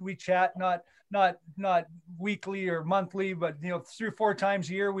 We chat not weekly or monthly, but 3 or 4 times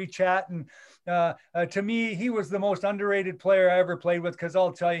a year we chat. And to me, he was the most underrated player I ever played with, because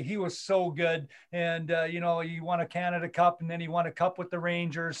I'll tell you, he was so good. And he won a Canada Cup, and then he won a cup with the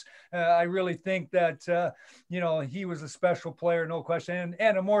Rangers. I really think that he was a special player, no question,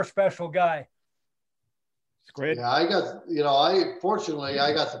 and a more special guy. It's great. Yeah, I got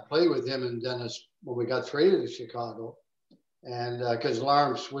to play with him and Dennis when we got traded to Chicago, and because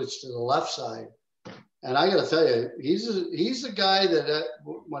Larm switched to the left side. And I got to tell you, he's the guy that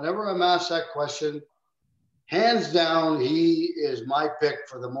whenever I'm asked that question, hands down, he is my pick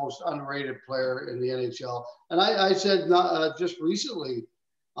for the most underrated player in the NHL. And I said just recently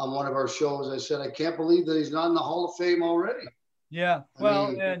on one of our shows, I said, I can't believe that he's not in the Hall of Fame already. Yeah,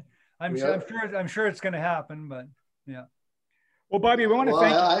 and I'm sure it's going to happen, but yeah. Well, Bobby, we want to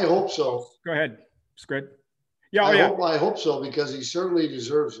thank you. I hope so. Go ahead. It's good. Yeah, I hope so, because he certainly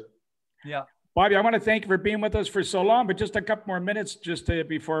deserves it. Yeah. Bobby, I want to thank you for being with us for so long, but just a couple more minutes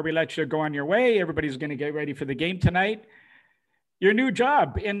before we let you go on your way. Everybody's going to get ready for the game tonight. Your new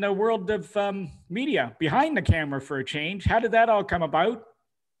job in the world of media, behind the camera for a change. How did that all come about?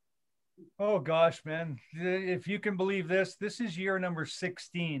 Oh, gosh, man. If you can believe this is year number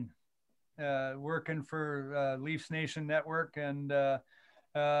 16 working for Leafs Nation Network. And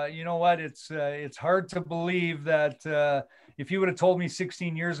you know what? It's hard to believe that if you would have told me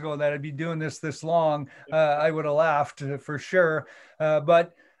 16 years ago that I'd be doing this long, I would have laughed for sure.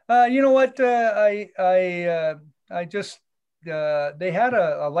 But you know what? I just they had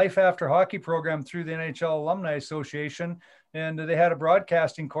a Life After Hockey program through the NHL Alumni Association, and they had a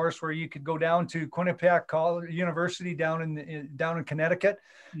broadcasting course where you could go down to Quinnipiac University down in Connecticut,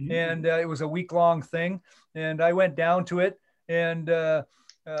 mm-hmm. and it was a week-long thing, and I went down to it, and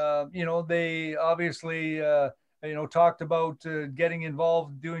they obviously talked about getting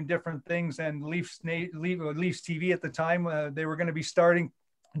involved, doing different things, and Leafs TV at the time, they were going to be starting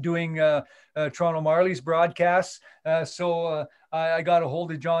doing Toronto Marlies broadcasts. So I got a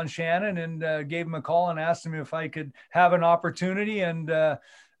hold of John Shannon and gave him a call and asked him if I could have an opportunity. And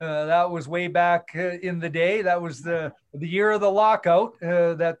that was way back in the day. That was the year of the lockout,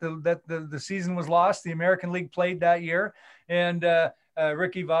 that the season was lost. The American League played that year. And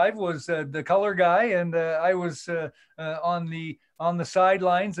Ricky Vive was the color guy, and I was on the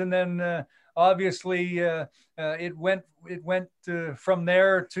sidelines. And then obviously it went from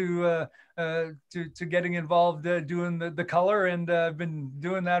there to getting involved doing the color, and I've been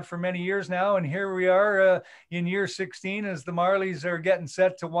doing that for many years now. And here we are in year 16 as the Marlies are getting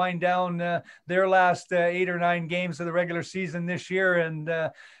set to wind down their last 8 or 9 games of the regular season this year. And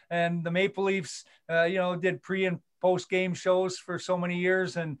the Maple Leafs, did pre and post game shows for so many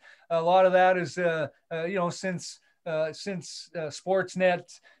years, and a lot of that is since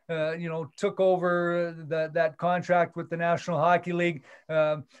Sportsnet took over that contract with the National Hockey League,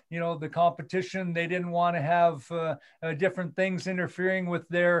 the competition, they didn't want to have different things interfering with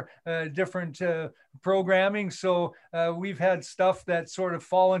their different programming. So we've had stuff that sort of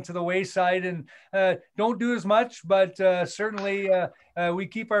fallen to the wayside and don't do as much, but certainly we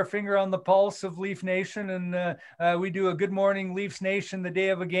keep our finger on the pulse of Leaf Nation, and we do a Good Morning Leafs Nation the day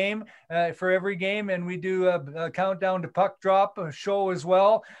of a game for every game, and we do a countdown to puck drop show as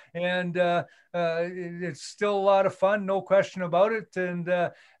well. And it's still a lot of fun, no question about it. And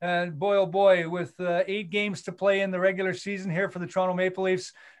boy, oh boy, with 8 games to play in the regular season here for the Toronto Maple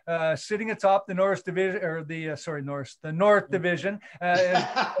Leafs, sitting atop the North Division, or the North Division.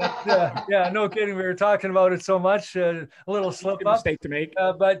 Yeah, no kidding. We were talking about it so much, a little slip up. Mistake to make.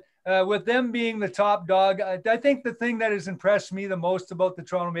 But with them being the top dog, I think the thing that has impressed me the most about the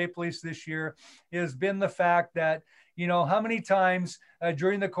Toronto Maple Leafs this year has been the fact that, how many times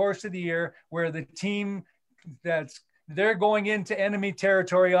during the course of the year where the team they're going into enemy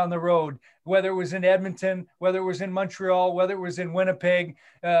territory on the road, whether it was in Edmonton, whether it was in Montreal, whether it was in Winnipeg,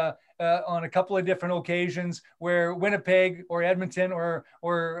 on a couple of different occasions where Winnipeg or Edmonton or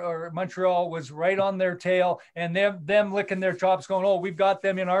Montreal was right on their tail, and them licking their chops going, oh, we've got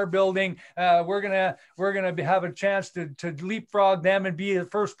them in our building. We're gonna have a chance to leapfrog them and be in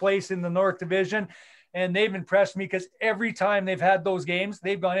first place in the North Division. And they've impressed me because every time they've had those games,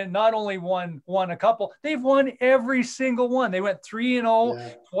 they've gone in, not only won a couple, they've won every single one. They went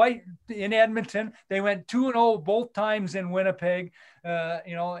 3-0 twice in Edmonton. They went 2-0 both times in Winnipeg,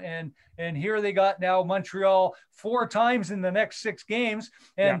 and here they got now Montreal 4 times in the next 6 games.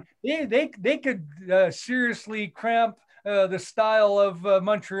 And they could seriously cramp the style of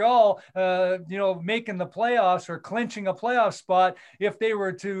Montreal, making the playoffs or clinching a playoff spot if they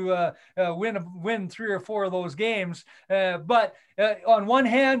were to win 3 or 4 of those games. But on one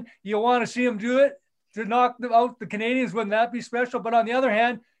hand, you want to see them do it to knock out the Canadians. Wouldn't that be special? But on the other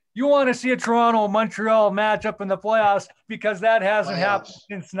hand, you want to see a Toronto-Montreal matchup in the playoffs, because that hasn't happened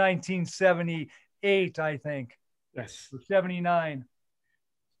since 1978, I think. Yes. 79.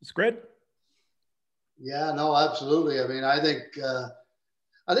 It's great. Yeah, no, absolutely. I mean, I think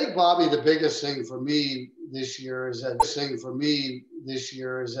Bobby, the biggest thing for me this year is that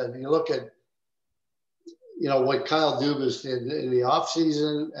you look at, what Kyle Dubas did in the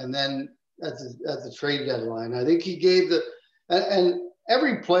offseason and then at the trade deadline. I think he gave and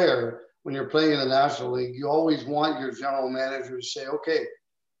every player, when you're playing in the National League, you always want your general manager to say, okay,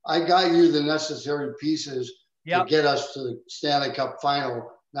 I got you the necessary pieces to get us to the Stanley Cup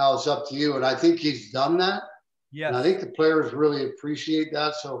final. Now it's up to you. And I think he's done that. Yeah. And I think the players really appreciate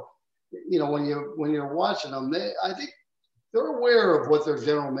that. So, when you're watching them, I think they're aware of what their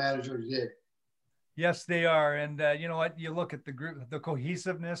general manager did. Yes, they are. And you know what, you look at the group, the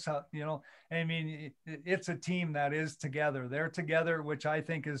cohesiveness, I mean, it's a team that is together. They're together, which I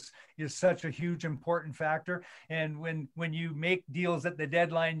think is such a huge, important factor. And when you make deals at the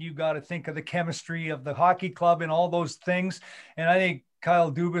deadline, you got to think of the chemistry of the hockey club and all those things. And I think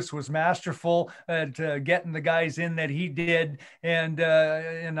Kyle Dubas was masterful at getting the guys in that he did. And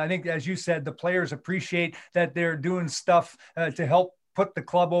I think, as you said, the players appreciate that they're doing stuff to help put the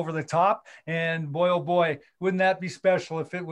club over the top. And boy, oh boy, wouldn't that be special if it was